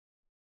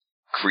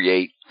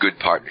create good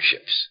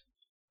partnerships.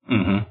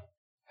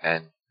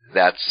 And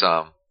that's,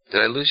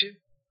 did I lose you?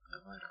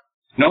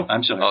 No,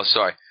 I'm sorry. Oh,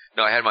 sorry.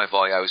 No, I had my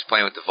volume. I was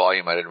playing with the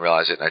volume. I didn't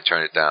realize it, and I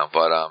turned it down.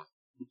 But,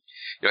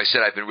 I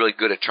said I've been really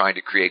good at trying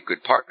to create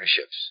good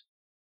partnerships.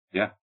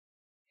 Yeah.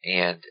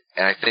 And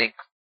I think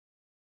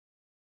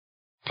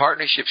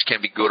partnerships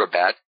can be good or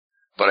bad.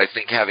 But I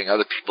think having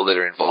other people that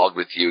are involved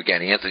with you,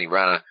 again, Anthony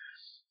Renna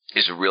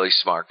is a really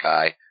smart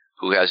guy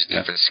who has a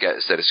different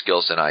set of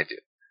skills than I do.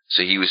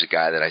 So he was a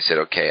guy that I said,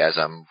 okay, as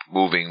I'm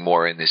moving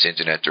more in this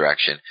internet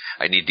direction,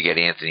 I need to get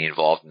Anthony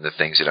involved in the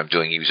things that I'm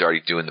doing. He was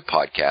already doing the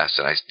podcast,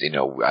 and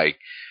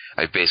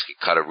I basically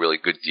cut a really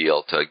good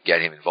deal to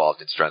get him involved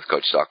in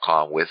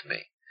StrengthCoach.com with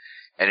me.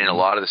 And in a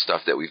lot of the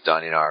stuff that we've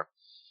done in our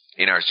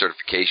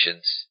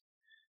certifications,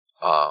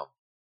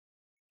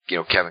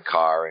 Kevin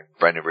Carr and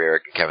Brendan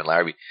Rarick and Kevin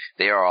Larrabee,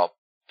 they are all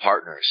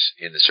partners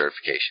in the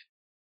certification,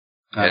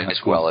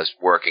 as well as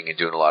working and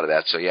doing a lot of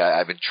that. So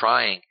I've been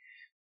trying,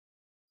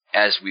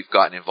 as we've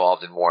gotten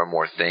involved in more and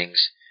more things,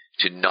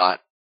 to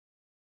not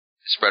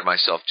spread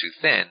myself too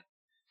thin,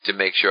 to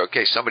make sure,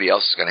 okay, somebody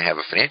else is going to have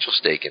a financial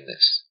stake in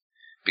this.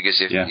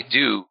 Because if you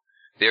do,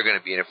 they're going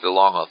to be in it for the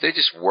long haul. If they're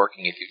just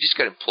working, if you've just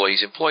got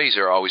employees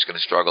are always going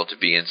to struggle to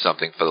be in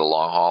something for the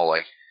long haul,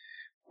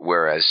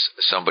 whereas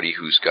somebody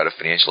who's got a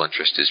financial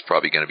interest is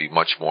probably going to be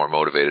much more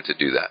motivated to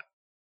do that.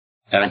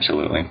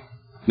 Absolutely.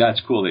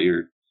 That's cool that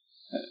you're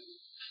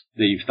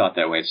that you've thought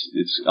that way.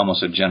 It's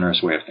almost a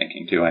generous way of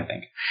thinking too, I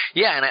think.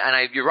 Yeah,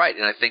 and you're right,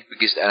 and I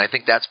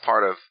think that's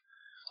part of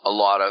a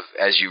lot of,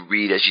 as you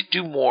read, as you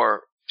do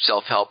more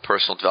self-help,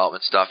 personal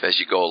development stuff as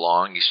you go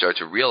along, you start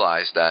to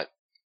realize that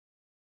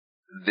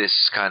this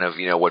kind of,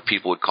 what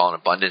people would call an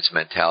abundance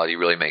mentality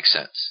really makes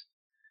sense.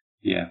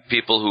 Yeah.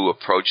 People who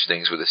approach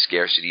things with a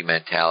scarcity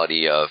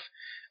mentality of,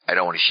 I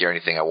don't want to share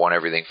anything, I want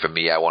everything for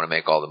me, I want to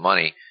make all the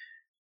money.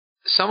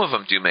 Some of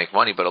them do make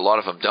money, but a lot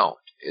of them don't.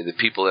 The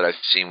people that I've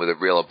seen with a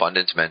real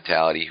abundance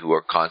mentality who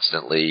are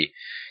constantly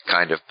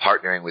kind of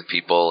partnering with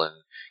people and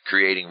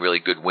creating really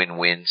good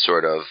win-win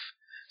sort of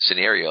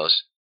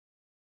scenarios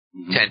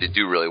tend to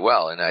do really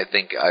well. And I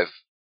think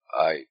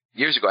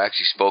years ago I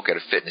actually spoke at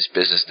a fitness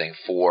business thing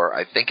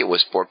I think it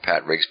was for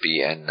Pat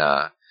Rigsby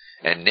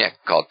and Nick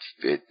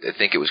I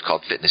think it was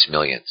called Fitness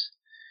Millions.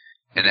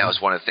 And that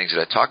was one of the things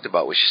that I talked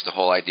about, was just the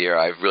whole idea.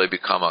 I've really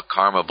become a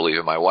karma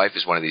believer. My wife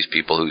is one of these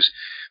people who's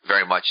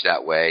very much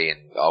that way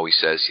and always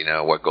says,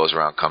 what goes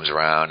around comes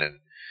around and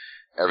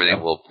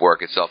everything will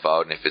work itself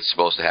out. And if it's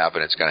supposed to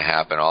happen, it's going to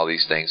happen. All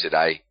these things that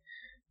I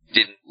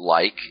didn't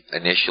like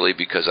initially,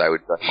 because I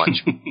would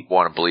much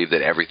want to believe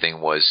that everything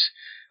was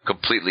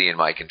completely in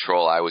my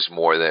control. I was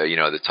more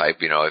the type,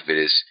 if it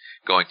is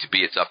going to be,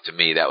 it's up to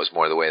me. That was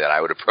more the way that I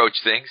would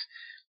approach things.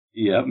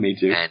 Yeah, me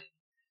too.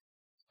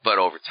 But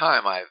over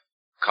time, I've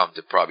come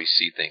to probably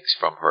see things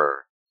from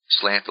her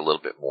slant a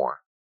little bit more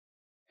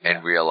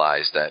and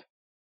realize that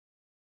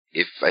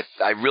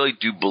I really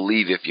do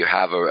believe if you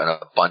have an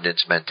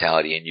abundance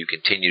mentality and you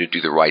continue to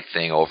do the right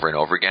thing over and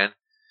over again,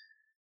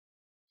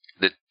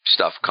 that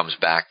stuff comes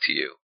back to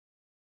you.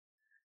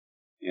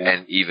 Yeah.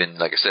 And even,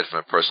 like I said, from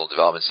a personal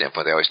development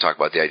standpoint, they always talk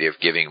about the idea of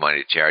giving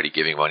money to charity,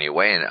 giving money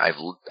away. And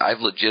I've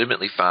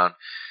legitimately found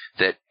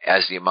that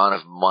as the amount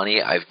of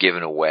money I've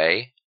given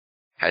away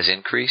has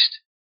increased,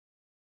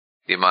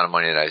 the amount of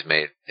money that I've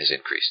made has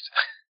increased.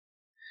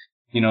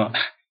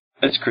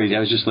 That's crazy. I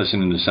was just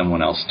listening to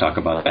someone else talk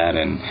about that,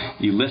 and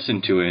you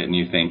listen to it and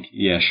you think,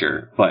 yeah,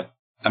 sure. But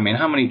I mean,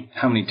 how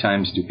many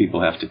times do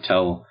people have to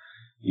tell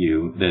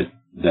you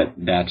that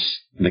that's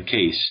the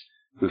case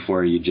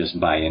before you just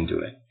buy into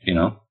it,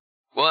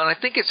 Well, and I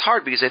think it's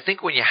hard, because I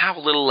think when you have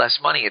a little less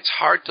money, it's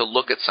hard to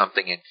look at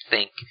something and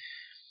think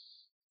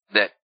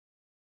that,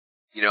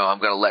 I'm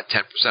going to let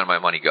 10% of my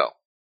money go.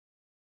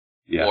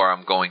 Yeah. Or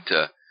I'm going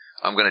to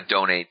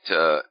donate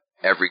to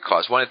every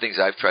cause. One of the things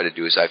I've tried to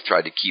do is I've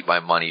tried to keep my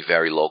money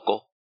very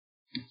local.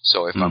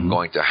 So if I'm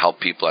going to help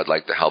people, I'd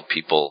like to help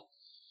people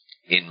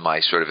in my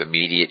sort of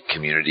immediate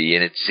community.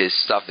 And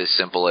it's stuff as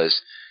simple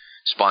as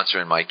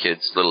sponsoring my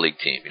kids' Little League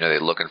team. They're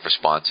looking for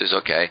sponsors.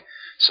 Okay.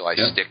 So I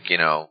stick,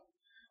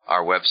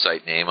 our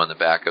website name on the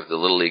back of the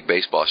Little League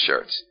baseball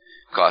shirts.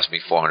 Cost me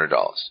 $400.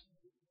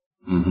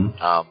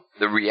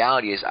 The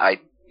reality is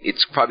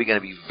it's probably going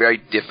to be very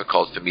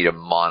difficult for me to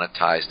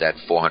monetize that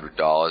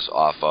 $400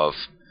 off of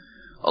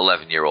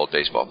 11-year-old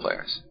baseball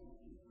players.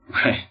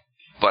 Right.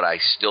 But I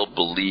still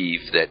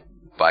believe that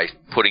by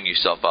putting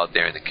yourself out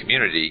there in the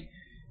community,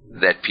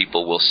 that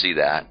people will see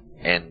that,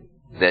 and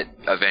that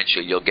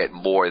eventually you'll get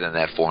more than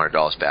that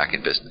 $400 back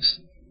in business.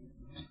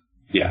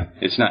 Yeah,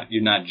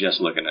 you're not just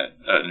looking at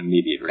an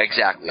immediate return.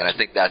 Exactly, and I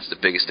think that's the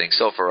biggest thing.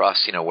 So for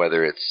us,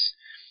 whether it's,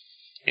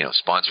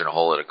 sponsoring a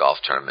hole at a golf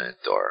tournament,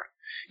 or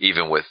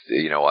even with,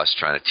 us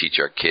trying to teach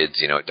our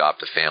kids,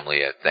 adopt a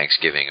family at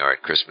Thanksgiving or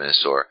at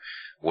Christmas or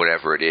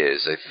whatever it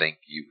is, I think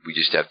we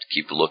just have to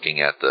keep looking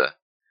at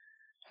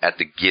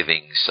the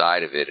giving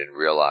side of it and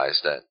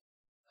realize that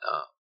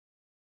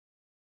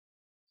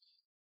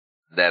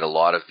that a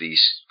lot of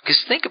these,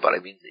 because think about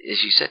it, I mean,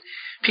 as you said,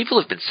 people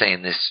have been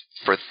saying this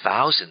for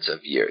thousands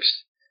of years.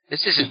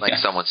 This isn't like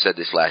someone said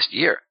this last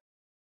year.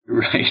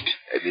 Right.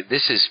 I mean,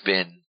 this has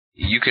been,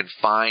 you can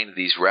find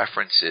these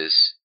references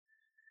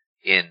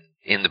in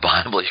the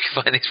Bible, you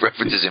can find these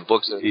references in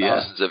books that are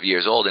thousands of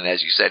years old, and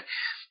as you said,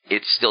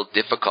 it's still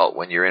difficult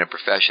when you're in a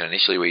profession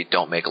initially where you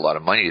don't make a lot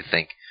of money to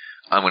think,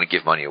 I'm going to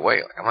give money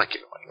away. Like, I'm not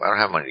giving money away. I don't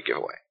have money to give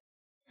away.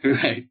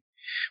 Right.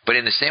 But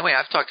in the same way,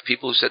 I've talked to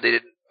people who said they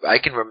didn't. I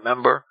can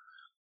remember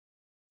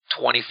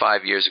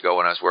 25 years ago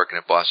when I was working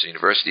at Boston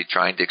University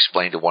trying to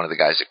explain to one of the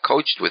guys that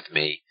coached with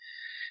me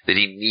that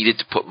he needed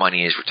to put money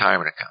in his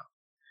retirement account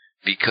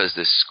because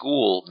the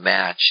school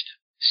matched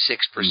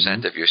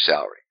 6% of your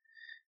salary.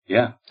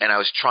 Yeah. And I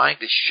was trying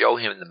to show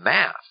him the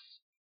math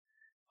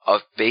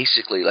of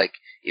basically, like,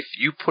 if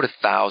you put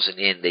 1,000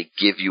 in, they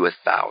give you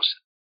 1,000.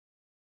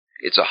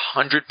 It's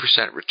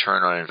 100%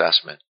 return on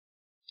investment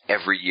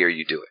every year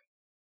you do it.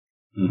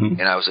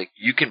 And I was like,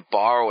 you can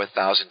borrow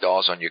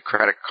 $1,000 on your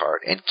credit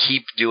card and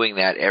keep doing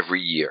that every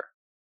year.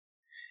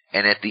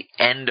 And at the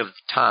end of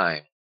the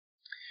time,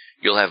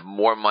 you'll have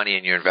more money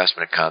in your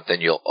investment account than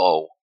you'll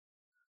owe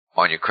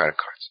on your credit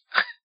cards.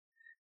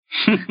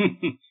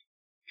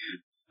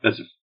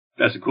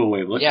 That's a cool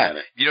way of looking at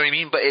it. You know what I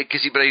mean? But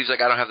he was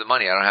like, I don't have the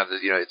money. I don't have the,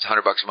 it's $100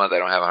 a month. I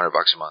don't have $100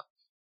 a month.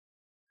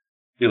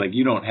 You're like,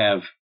 you don't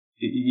have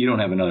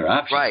another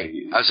option. Right.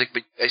 I was like,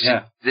 but I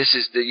said, this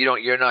is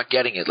you're not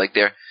getting it. Like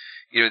they're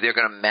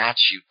going to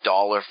match you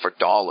dollar for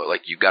dollar.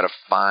 Like you've got to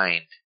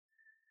find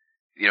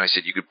I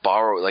said you could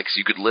borrow, so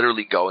you could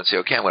literally go and say,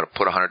 okay, I'm going to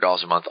put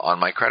 $100 a month on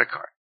my credit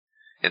card,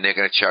 and they're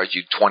going to charge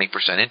you 20%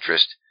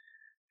 interest.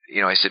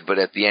 I said, but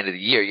at the end of the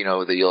year,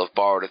 that you'll have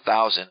borrowed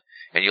 $1,000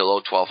 and you'll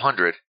owe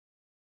 $1,200,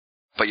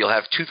 but you'll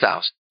have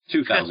 $2,000.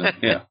 $2,000,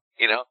 yeah.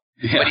 Yeah.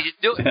 But he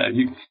didn't do it.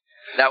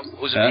 That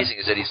was amazing.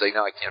 Is that he's like,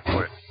 no, I can't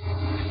afford it.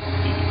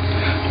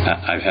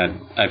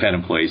 I've had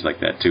employees like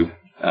that too.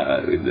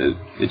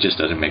 It just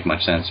doesn't make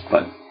much sense,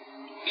 but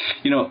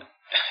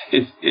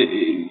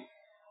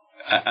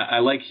I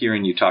like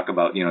hearing you talk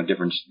about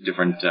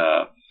different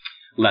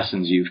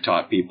lessons you've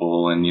taught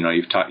people, and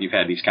you've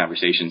had these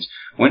conversations.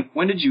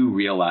 When did you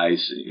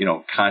realize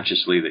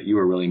consciously that you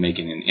were really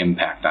making an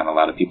impact on a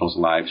lot of people's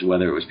lives,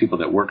 whether it was people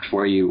that worked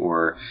for you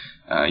or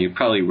you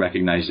probably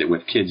recognized it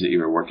with kids that you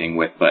were working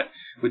with, but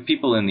with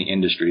people in the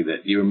industry,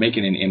 that you were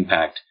making an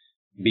impact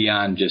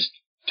beyond just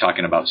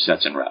talking about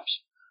sets and reps?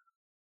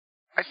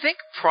 I think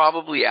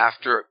probably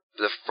after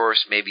the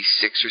first maybe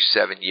 6 or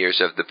 7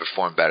 years of the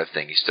Perform Better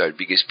thing, you started,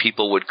 because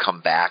people would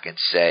come back and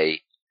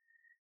say,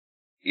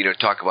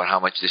 talk about how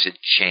much this had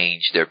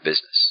changed their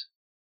business,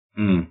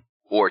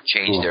 or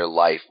changed their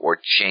life, or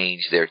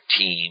changed their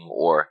team,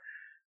 or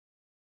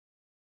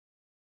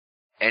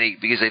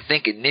because I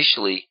think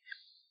initially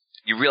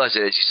you realize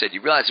it, as you said,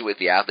 you realize it with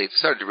the athletes. I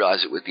started to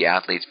realize it with the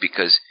athletes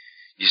because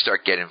you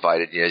start getting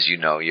invited. As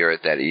you're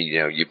at that.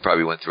 You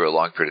probably went through a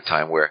long period of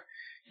time where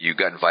you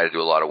got invited to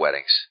a lot of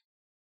weddings.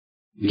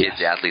 Yes.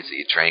 Kids, athletes that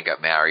you trained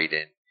got married,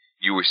 and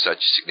you were such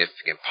a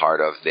significant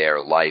part of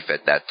their life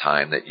at that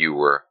time that you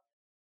were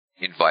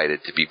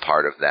invited to be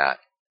part of that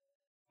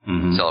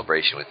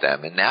celebration with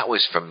them. And that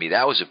was, for me,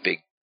 that was a big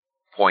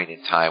point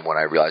in time when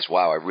I realized,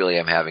 wow, I really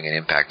am having an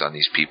impact on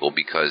these people,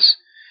 because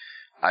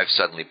I've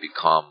suddenly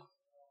become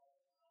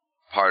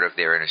part of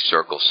their inner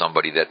circle,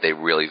 somebody that they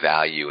really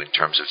value in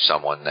terms of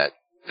someone that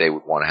they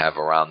would want to have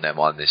around them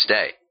on this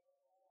day.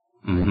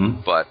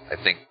 But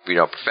I think,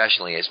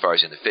 professionally, as far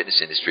as in the fitness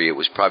industry, it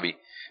was probably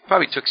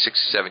took 6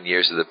 or 7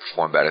 years of the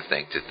Perform Better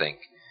thing to think,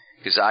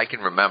 because I can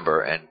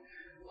remember, and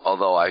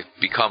although I've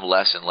become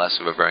less and less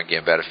of a Vern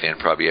Gambetta fan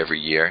probably every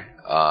year,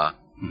 I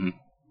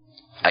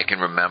can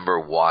remember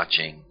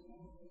watching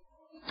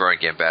Vern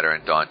Gambetta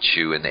and Don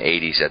Chu in the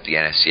 80s at the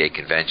NSCA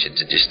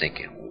conventions and just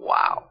thinking,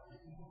 wow,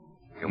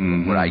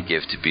 what would I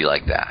give to be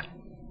like that?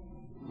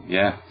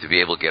 Yeah. To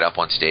be able to get up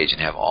on stage and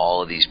have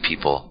all of these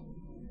people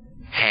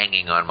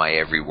hanging on my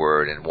every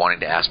word and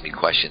wanting to ask me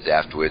questions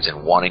afterwards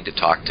and wanting to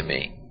talk to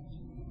me.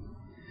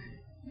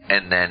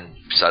 And then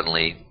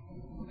suddenly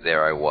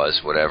there I was,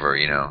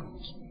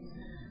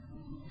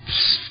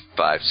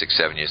 5, 6,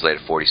 7 years later,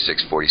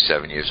 46,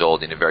 47 years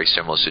old, in a very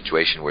similar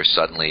situation where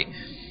suddenly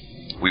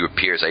we were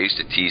peers. I used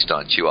to tease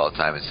Don Chu all the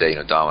time and say,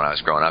 Don, when I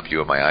was growing up, you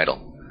were my idol.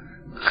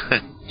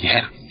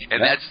 Yeah.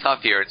 And that's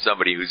tough hearing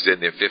somebody who's in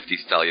their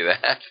 50s tell you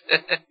that.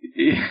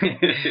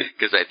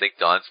 Because I think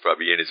Don's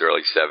probably in his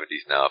early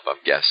 70s now, if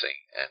I'm guessing.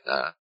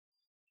 And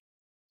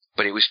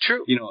but it was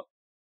true.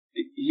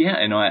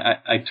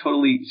 I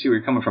totally see where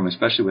you're coming from,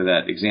 especially with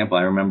that example.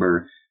 I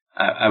remember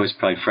I was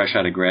probably fresh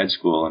out of grad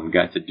school and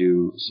got to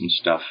do some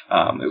stuff.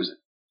 It was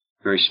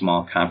a very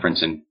small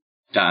conference, and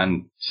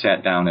Don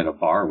sat down at a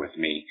bar with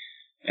me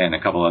and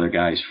a couple other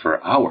guys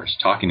for hours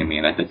talking to me.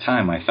 And at the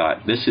time I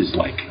thought, this is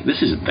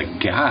the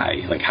guy.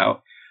 Like,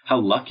 how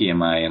lucky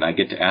am I? And I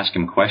get to ask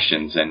him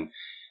questions. And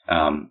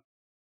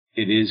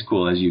it is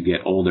cool as you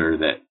get older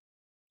that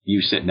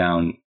you sit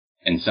down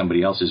and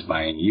somebody else is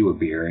buying you a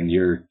beer and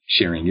you're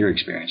sharing your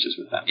experiences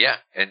with them. Yeah,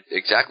 and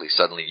exactly.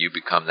 Suddenly you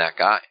become that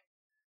guy.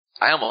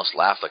 I almost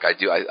laugh like I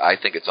do. I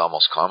think it's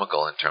almost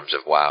comical in terms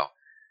of, wow,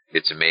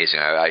 it's amazing.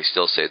 I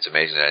still say it's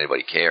amazing that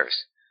anybody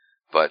cares.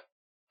 But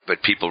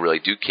people really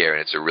do care,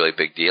 and it's a really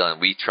big deal. And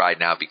we try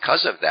now,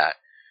 because of that,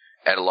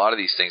 at a lot of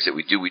these things that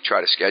we do, we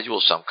try to schedule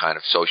some kind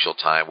of social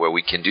time where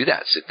we can do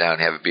that, sit down,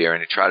 have a beer,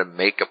 and try to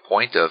make a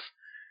point of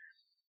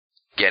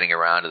getting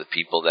around to the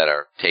people that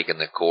are taking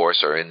the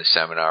course or in the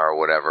seminar or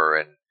whatever,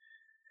 and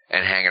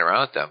hanging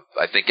around with them.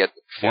 I think at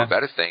the Perform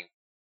Better thing,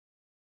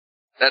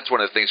 that's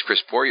one of the things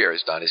Chris Poirier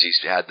has done, is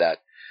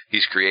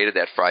he's created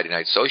that Friday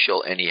night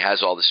social, and he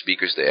has all the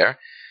speakers there,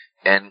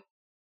 and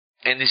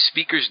the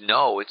speakers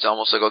know, it's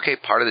almost like, okay,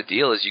 part of the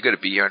deal is you got to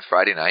be here on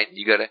Friday night, and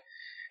you got to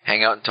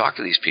hang out and talk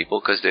to these people,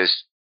 because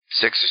there's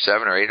 6 or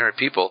 7 or 800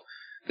 people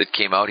that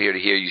came out here to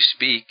hear you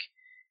speak,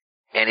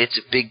 and it's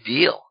a big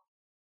deal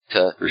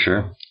to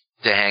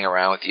hang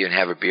around with you and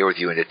have a beer with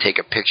you and to take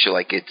a picture.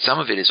 Like, some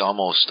of it is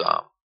almost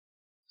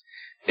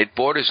it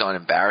borders on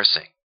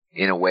embarrassing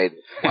in a way that,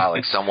 wow,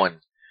 like someone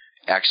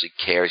actually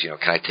cares.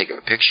 Can I take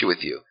a picture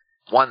with you?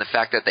 One, the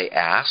fact that they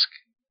ask,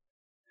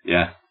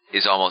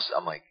 is almost,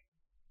 I'm like,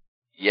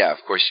 yeah, of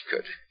course you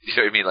could. You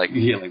know what I mean? Like,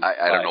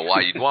 I don't know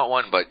why you'd want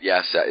one, but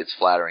yes, it's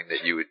flattering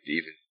that you would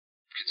even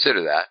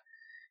consider that.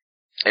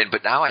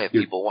 But now I have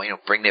people,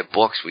 bring their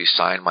books. We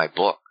sign my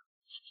book.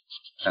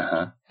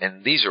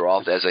 And these are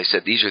all, as I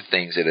said, these are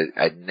things that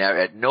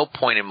at no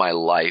point in my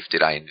life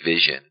did I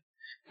envision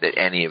that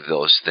any of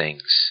those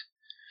things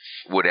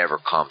would ever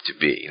come to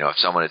be. If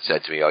someone had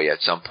said to me, oh yeah,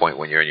 at some point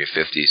when you're in your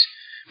 50s,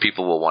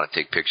 people will want to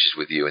take pictures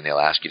with you, and they'll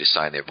ask you to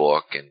sign their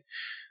book, and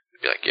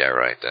you'll be like, yeah,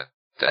 right,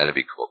 that'd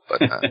be cool,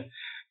 but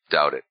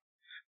doubt it.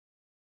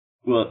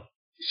 Well,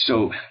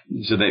 so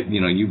that,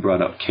 you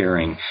brought up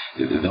caring.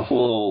 The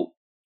whole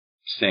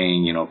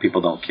saying,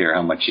 people don't care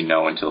how much you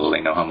know until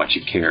they know how much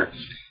you care.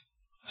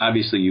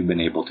 Obviously, you've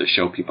been able to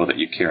show people that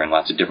you care in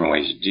lots of different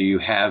ways. Do you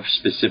have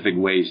specific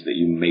ways that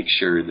you make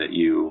sure that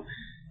you,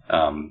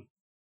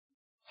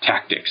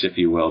 tactics, if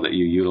you will, that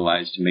you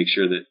utilize to make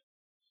sure that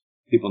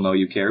people know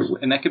you care?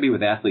 And that could be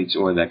with athletes,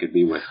 or that could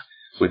be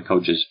with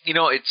coaches.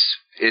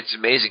 It's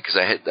amazing, because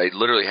I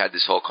literally had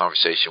this whole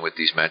conversation with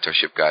these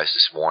mentorship guys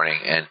this morning,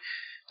 and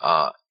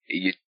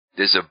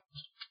there's a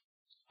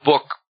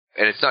book,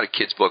 and it's not a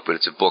kid's book, but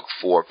it's a book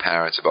for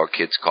parents about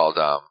kids called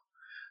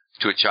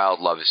To a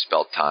Child, Love is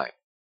Spelled Time.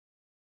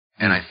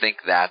 And I think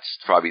that's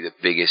probably the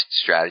biggest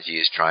strategy,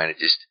 is trying to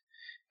just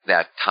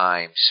that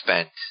time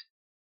spent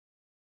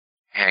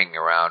hanging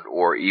around,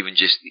 or even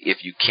just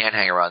if you can't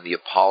hang around, the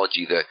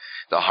apology, the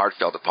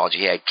heartfelt apology.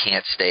 Hey, I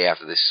can't stay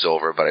after this is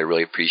over, but I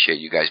really appreciate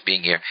you guys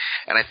being here.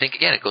 And I think,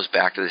 again, it goes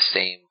back to the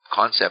same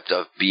concept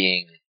of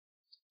being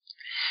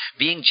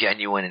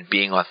genuine and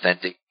being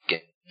authentic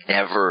and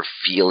never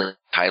feeling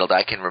entitled.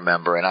 I can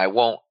remember, and I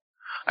won't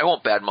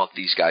badmouth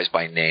these guys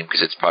by name,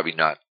 because it's probably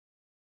not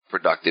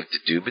productive to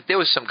do, but there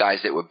was some guys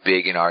that were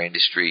big in our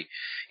industry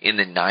in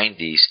the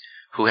 90s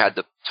who had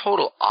the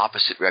total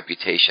opposite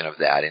reputation of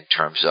that, in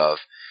terms of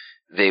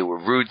they were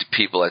rude to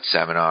people at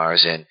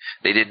seminars, and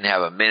they didn't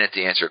have a minute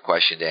to answer a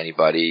question to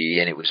anybody,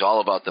 and it was all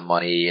about the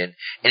money, and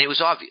it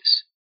was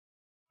obvious.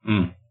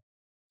 And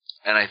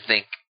I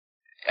think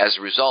as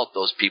a result,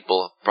 those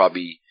people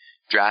probably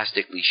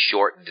drastically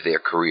shortened their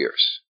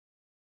careers,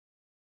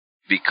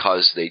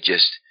 because they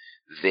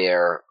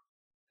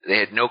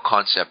had no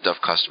concept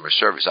of customer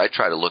service. I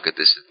try to look at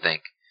this and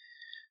think,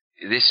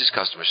 this is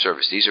customer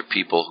service. These are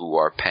people who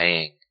are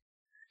paying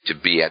to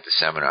be at the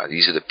seminar.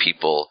 These are the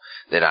people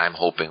that I'm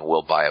hoping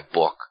will buy a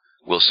book,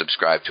 will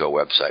subscribe to a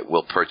website,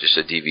 will purchase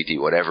a DVD,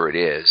 whatever it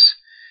is.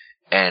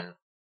 And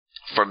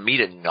for me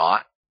to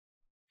not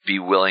be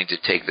willing to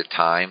take the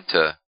time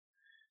to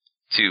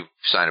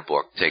sign a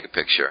book, take a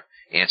picture,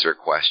 answer a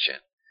question.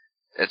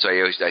 That's why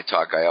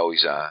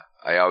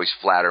I always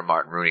flatter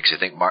Martin Rooney, because I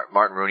think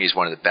Martin Rooney is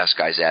one of the best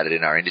guys at it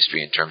in our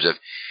industry, in terms of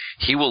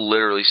he will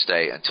literally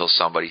stay until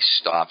somebody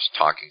stops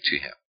talking to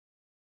him.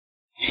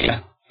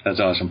 Yeah, that's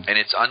awesome. And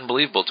it's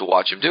unbelievable to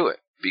watch him do it,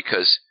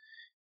 because,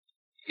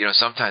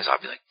 sometimes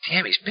I'll be like,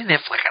 damn, he's been there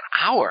for like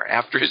an hour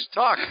after his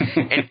talk.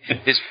 And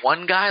there's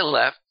one guy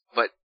left,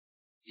 but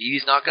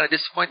he's not going to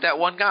disappoint that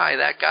one guy.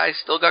 That guy's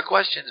still got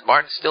questions.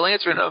 Martin's still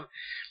answering them.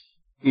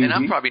 Mm-hmm. And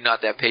I'm probably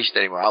not that patient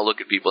anymore. I'll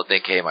look at people and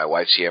think, hey, my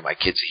wife's here, my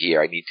kids are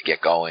here, I need to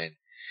get going.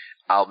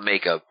 I'll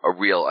make an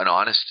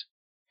honest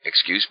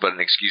excuse, but an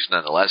excuse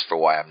nonetheless for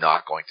why I'm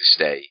not going to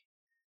stay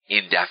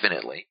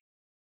indefinitely.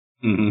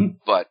 Mm-hmm.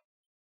 But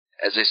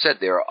as I said,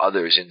 there are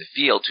others in the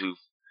field who've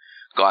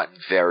gotten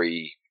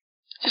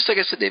just like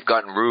I said, they've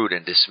gotten rude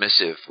and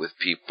dismissive with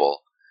people,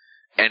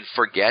 and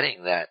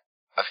forgetting that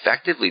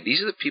effectively these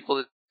are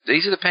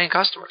the paying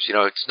customers.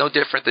 It's no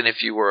different than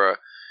if you were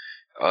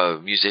a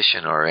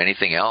musician or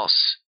anything else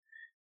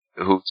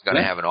who's going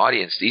to have an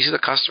audience. These are the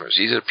customers.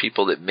 These are the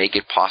people that make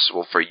it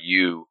possible for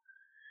you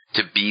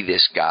to be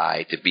this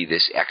guy, to be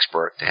this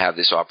expert, to have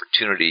this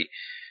opportunity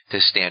to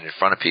stand in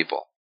front of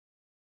people.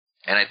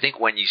 And I think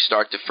when you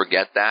start to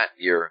forget that,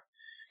 you're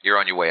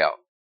on your way out.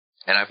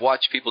 And I've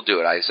watched people do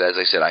it. As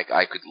I said,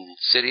 I could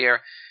sit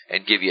here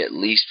and give you at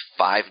least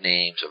 5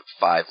 names of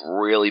 5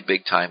 really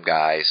big-time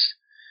guys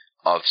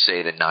of,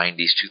 say, the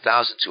 90s,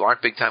 2000s, who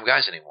aren't big-time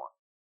guys anymore.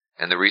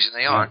 And the reason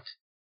they aren't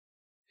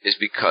is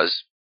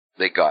because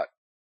they got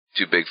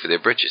too big for their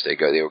britches. They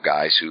were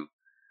guys who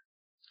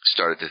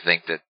started to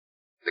think that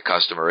the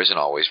customer isn't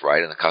always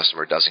right, and the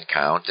customer doesn't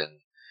count, and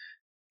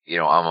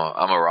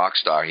I'm a rock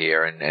star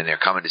here, and they're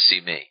coming to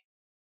see me.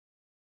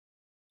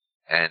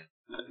 And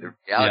the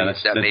reality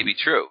is that may be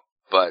true,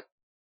 but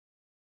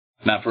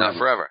not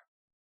forever.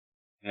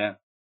 Yeah.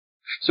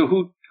 So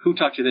who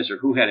taught you this, or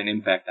who had an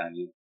impact on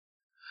you?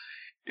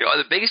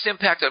 The biggest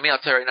impact on me, I'll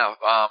tell you right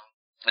now.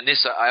 And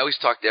this, I always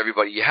talk to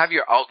everybody. You have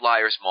your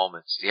outliers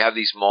moments. You have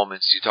these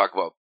moments. You talk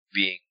about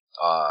being,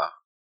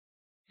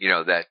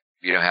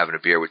 having a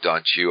beer with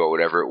Don Chu or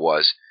whatever it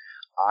was.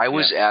 I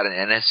was at an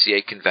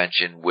NSCA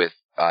convention with.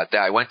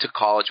 I went to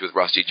college with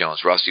Rusty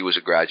Jones. Rusty was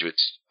a graduate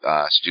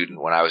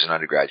student when I was an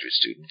undergraduate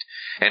student.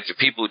 And for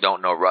people who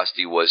don't know,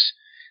 Rusty was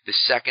the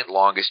second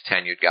longest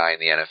tenured guy in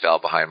the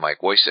NFL behind Mike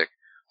Wojcik,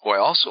 who I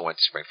also went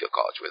to Springfield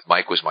College with.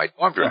 Mike was my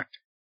dorm director.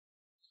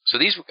 So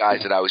these were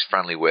guys that I was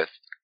friendly with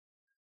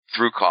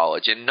through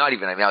college, and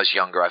I was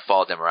younger. I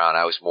followed them around.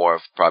 I was more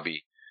of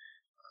probably,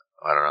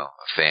 a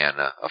fan,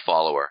 a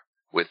follower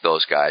with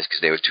those guys,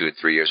 because they were 2 or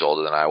 3 years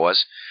older than I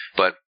was.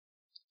 But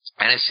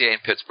NSCA in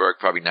Pittsburgh,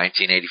 probably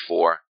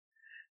 1984,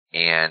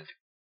 and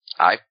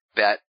I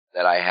bet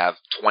that I have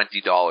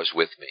 $20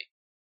 with me,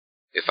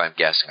 if I'm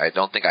guessing. I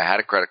don't think I had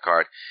a credit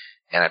card,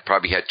 and I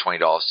probably had $20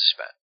 to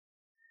spend.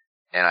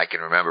 And I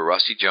can remember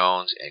Rusty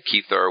Jones and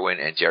Keith Irwin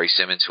and Jerry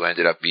Simmons, who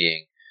ended up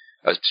being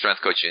a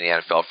strength coach in the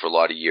NFL for a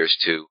lot of years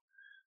too,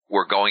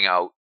 were going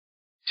out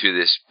to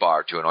this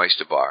bar, to an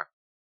oyster bar.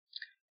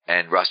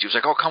 And Rusty was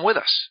like, "Oh, come with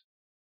us."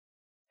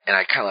 And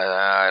I kind of,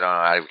 I don't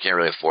know, I can't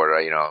really afford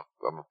it.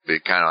 I'm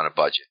kind of on a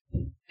budget.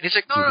 And he's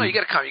like, no, you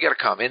got to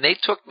come. And they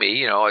took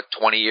me, a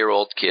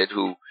 20-year-old kid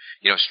who,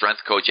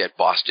 strength coach at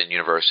Boston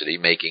University,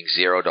 making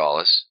 $0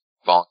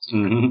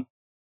 volunteer,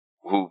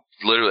 who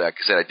literally, like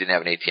I said, I didn't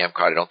have an ATM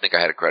card. I don't think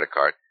I had a credit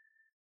card.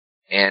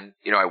 And,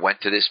 I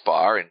went to this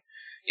bar and,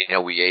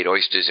 we ate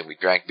oysters and we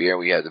drank beer and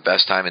we had the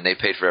best time and they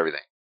paid for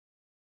everything.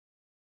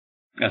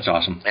 That's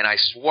awesome. And I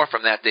swore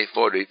from that day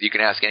forward, you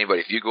can ask anybody,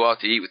 if you go out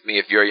to eat with me,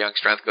 if you're a young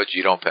strength coach,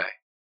 you don't pay.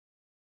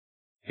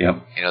 Yep.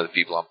 The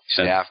people on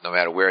staff, no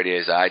matter where it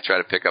is, I try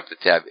to pick up the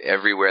tab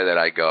everywhere that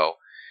I go,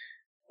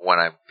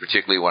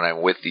 particularly when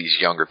I'm with these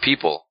younger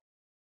people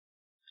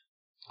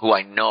who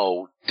I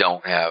know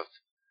don't have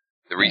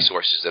the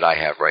resources that I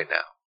have right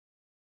now.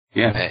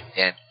 Yeah.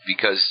 And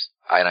because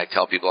I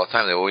tell people all the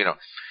time, I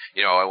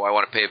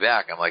want to pay it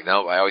back. I'm like,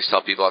 no, I always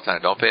tell people all the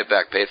time, don't pay it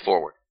back, pay it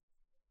forward.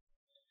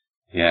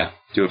 Yeah,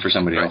 do it for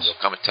somebody else. There'll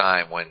come a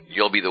time when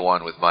you'll be the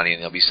one with money, and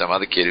there'll be some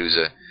other kid who's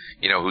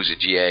a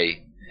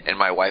GA. And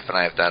my wife and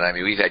I have done.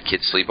 We've had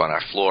kids sleep on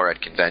our floor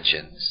at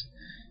conventions.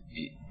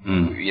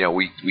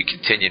 We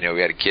continue.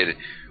 We had a kid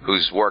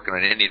who's working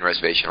on an Indian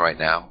reservation right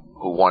now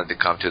who wanted to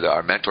come to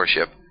our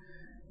mentorship,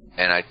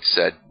 and I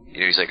said,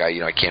 he's like,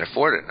 I can't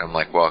afford it. And I'm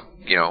like, well,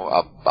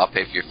 I'll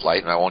pay for your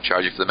flight, and I won't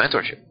charge you for the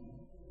mentorship,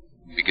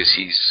 because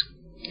he's,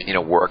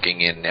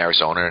 working in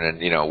Arizona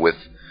and with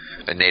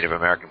a Native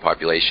American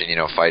population,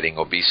 fighting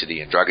obesity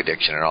and drug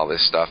addiction and all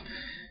this stuff.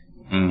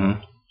 Mm-hmm.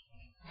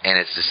 And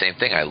it's the same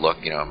thing. I look,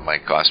 it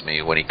might cost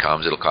me, when he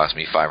comes, it'll cost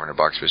me $500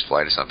 for his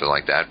flight or something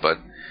like that. But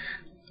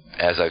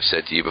as I've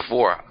said to you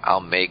before,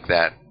 I'll make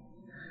that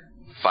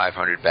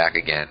 $500 back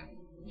again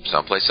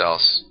someplace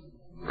else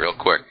real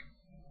quick.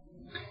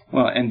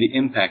 Well, and the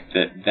impact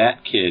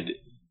that kid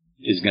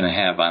is going to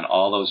have on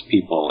all those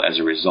people as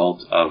a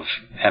result of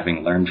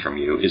having learned from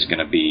you is going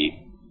to be,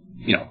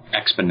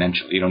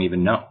 exponential. You don't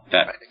even know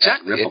that. Right,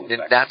 exactly.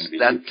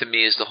 That to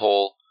me is the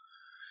whole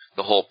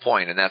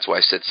point. And that's why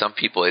I said some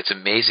people, it's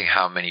amazing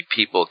how many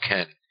people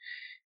can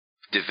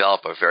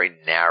develop a very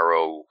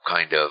narrow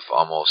kind of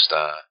almost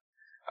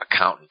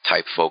accountant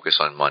type focus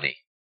on money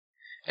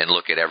and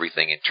look at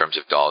everything in terms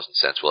of dollars and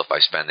cents. Well, if I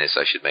spend this,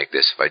 I should make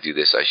this. If I do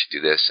this, I should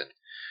do this. And,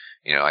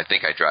 I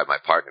think I drive my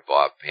partner,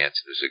 Bob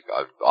Hansen, who's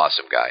an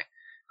awesome guy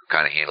who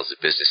kind of handles the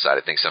business side.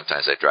 I think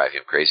sometimes I drive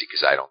him crazy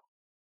because I don't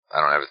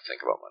ever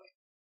think about money.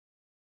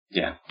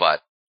 Yeah.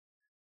 But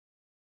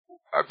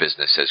our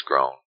business has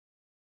grown.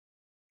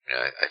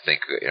 I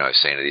think, I was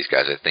saying to these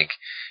guys, I think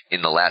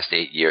in the last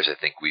 8 years, I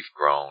think we've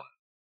grown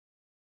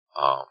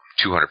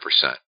 200%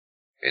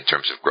 in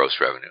terms of gross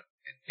revenue,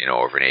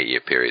 over an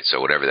 8-year period. So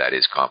whatever that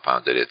is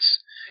compounded,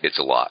 it's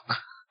a lot.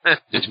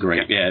 It's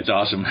great. Yeah, it's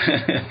awesome.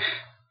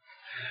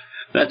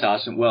 That's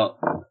awesome. Well,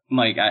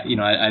 Mike, I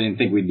didn't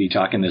think we'd be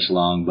talking this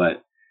long,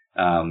 but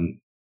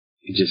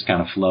it just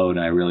kind of flowed,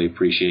 and I really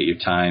appreciate your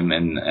time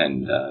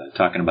and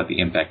talking about the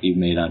impact you've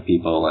made on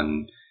people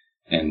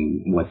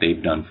and what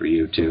they've done for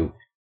you too.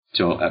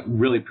 So I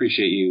really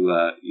appreciate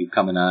you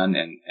coming on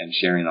and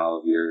sharing all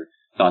of your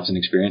thoughts and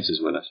experiences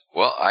with us.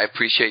 Well, I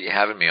appreciate you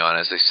having me on.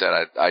 As I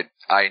said,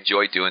 I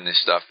enjoy doing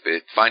this stuff.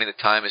 Finding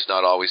the time is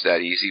not always that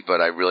easy,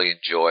 but I really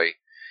enjoy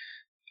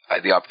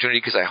the opportunity,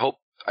 because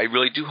I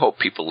really do hope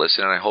people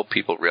listen, and I hope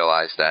people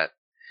realize that,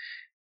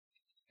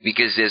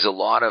 because there's a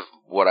lot of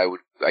what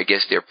I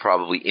guess they're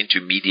probably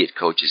intermediate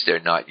coaches.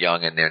 They're not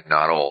young and they're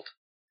not old.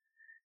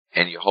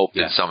 And you hope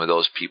that some of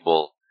those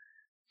people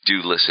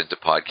do listen to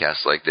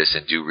podcasts like this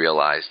and do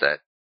realize that,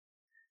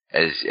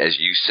 as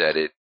you said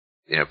it,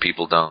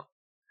 people don't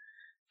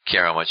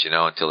care how much you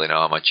know until they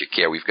know how much you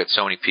care. We've got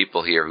so many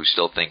people here who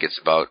still think it's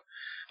about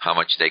how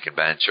much they can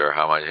bench or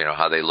how much,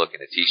 how they look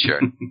in a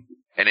t-shirt.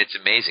 And it's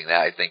amazing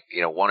that I think,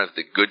 one of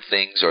the good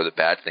things or the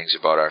bad things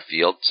about our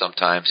field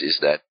sometimes is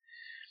that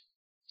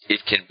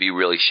it can be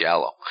really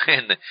shallow.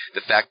 And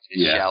the fact that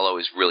it's shallow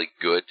is really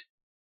good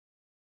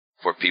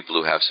for people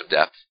who have some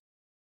depth.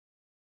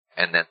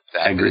 And then the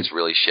fact that it's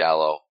really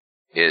shallow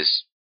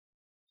is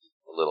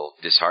a little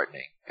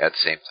disheartening at the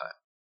same time.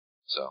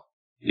 So.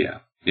 Yeah.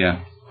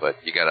 But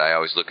I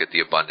always look at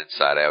the abundance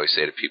side. I always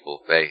say to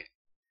people, hey,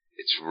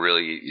 it's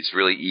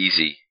really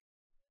easy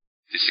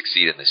to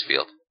succeed in this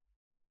field,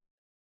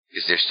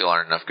 because there still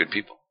aren't enough good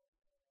people.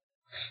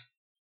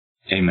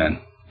 Amen.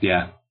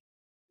 Yeah.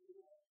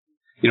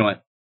 You know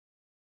what?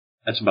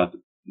 That's about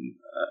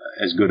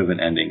as good of an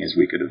ending as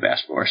we could have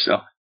asked for. So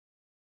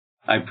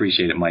I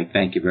appreciate it, Mike.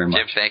 Thank you very much.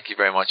 Jim, thank you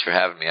very much for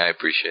having me. I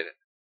appreciate it.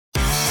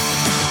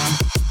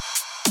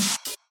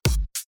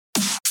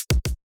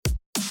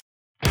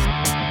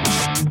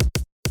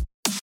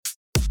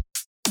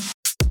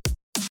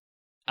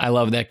 I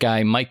love that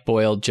guy. Mike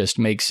Boyle just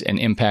makes an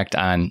impact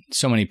on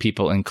so many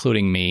people,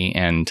 including me.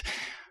 And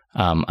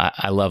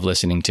I love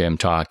listening to him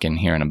talk and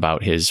hearing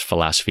about his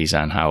philosophies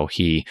on how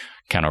he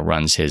kind of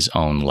runs his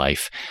own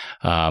life.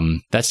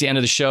 That's the end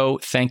of the show.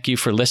 Thank you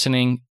for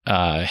listening.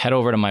 Head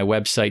over to my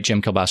website,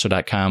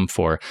 jimkielbasso.com,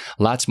 for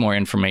lots more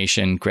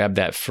information. Grab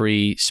that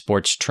free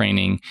sports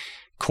training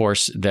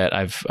course that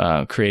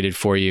I've created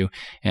for you,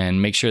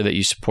 and make sure that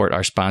you support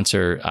our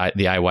sponsor,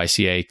 the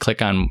IYCA.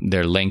 Click on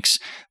their links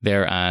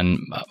there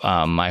on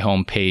my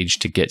homepage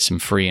to get some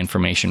free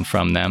information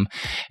from them,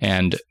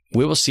 and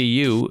we will see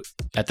you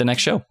at the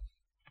next show.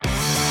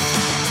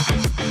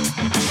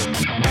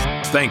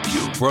 Thank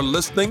you for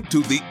listening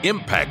to The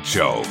Impact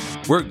Show.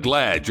 We're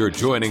glad you're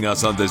joining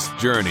us on this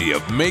journey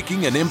of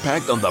making an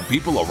impact on the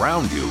people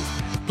around you.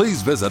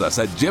 Please visit us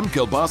at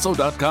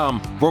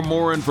jimkielbasso.com for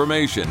more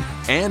information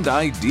and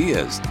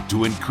ideas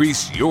to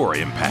increase your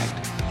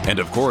impact. And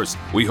of course,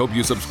 we hope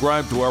you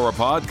subscribe to our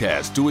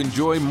podcast to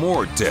enjoy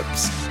more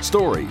tips,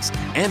 stories,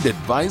 and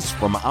advice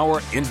from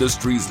our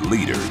industry's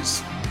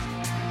leaders.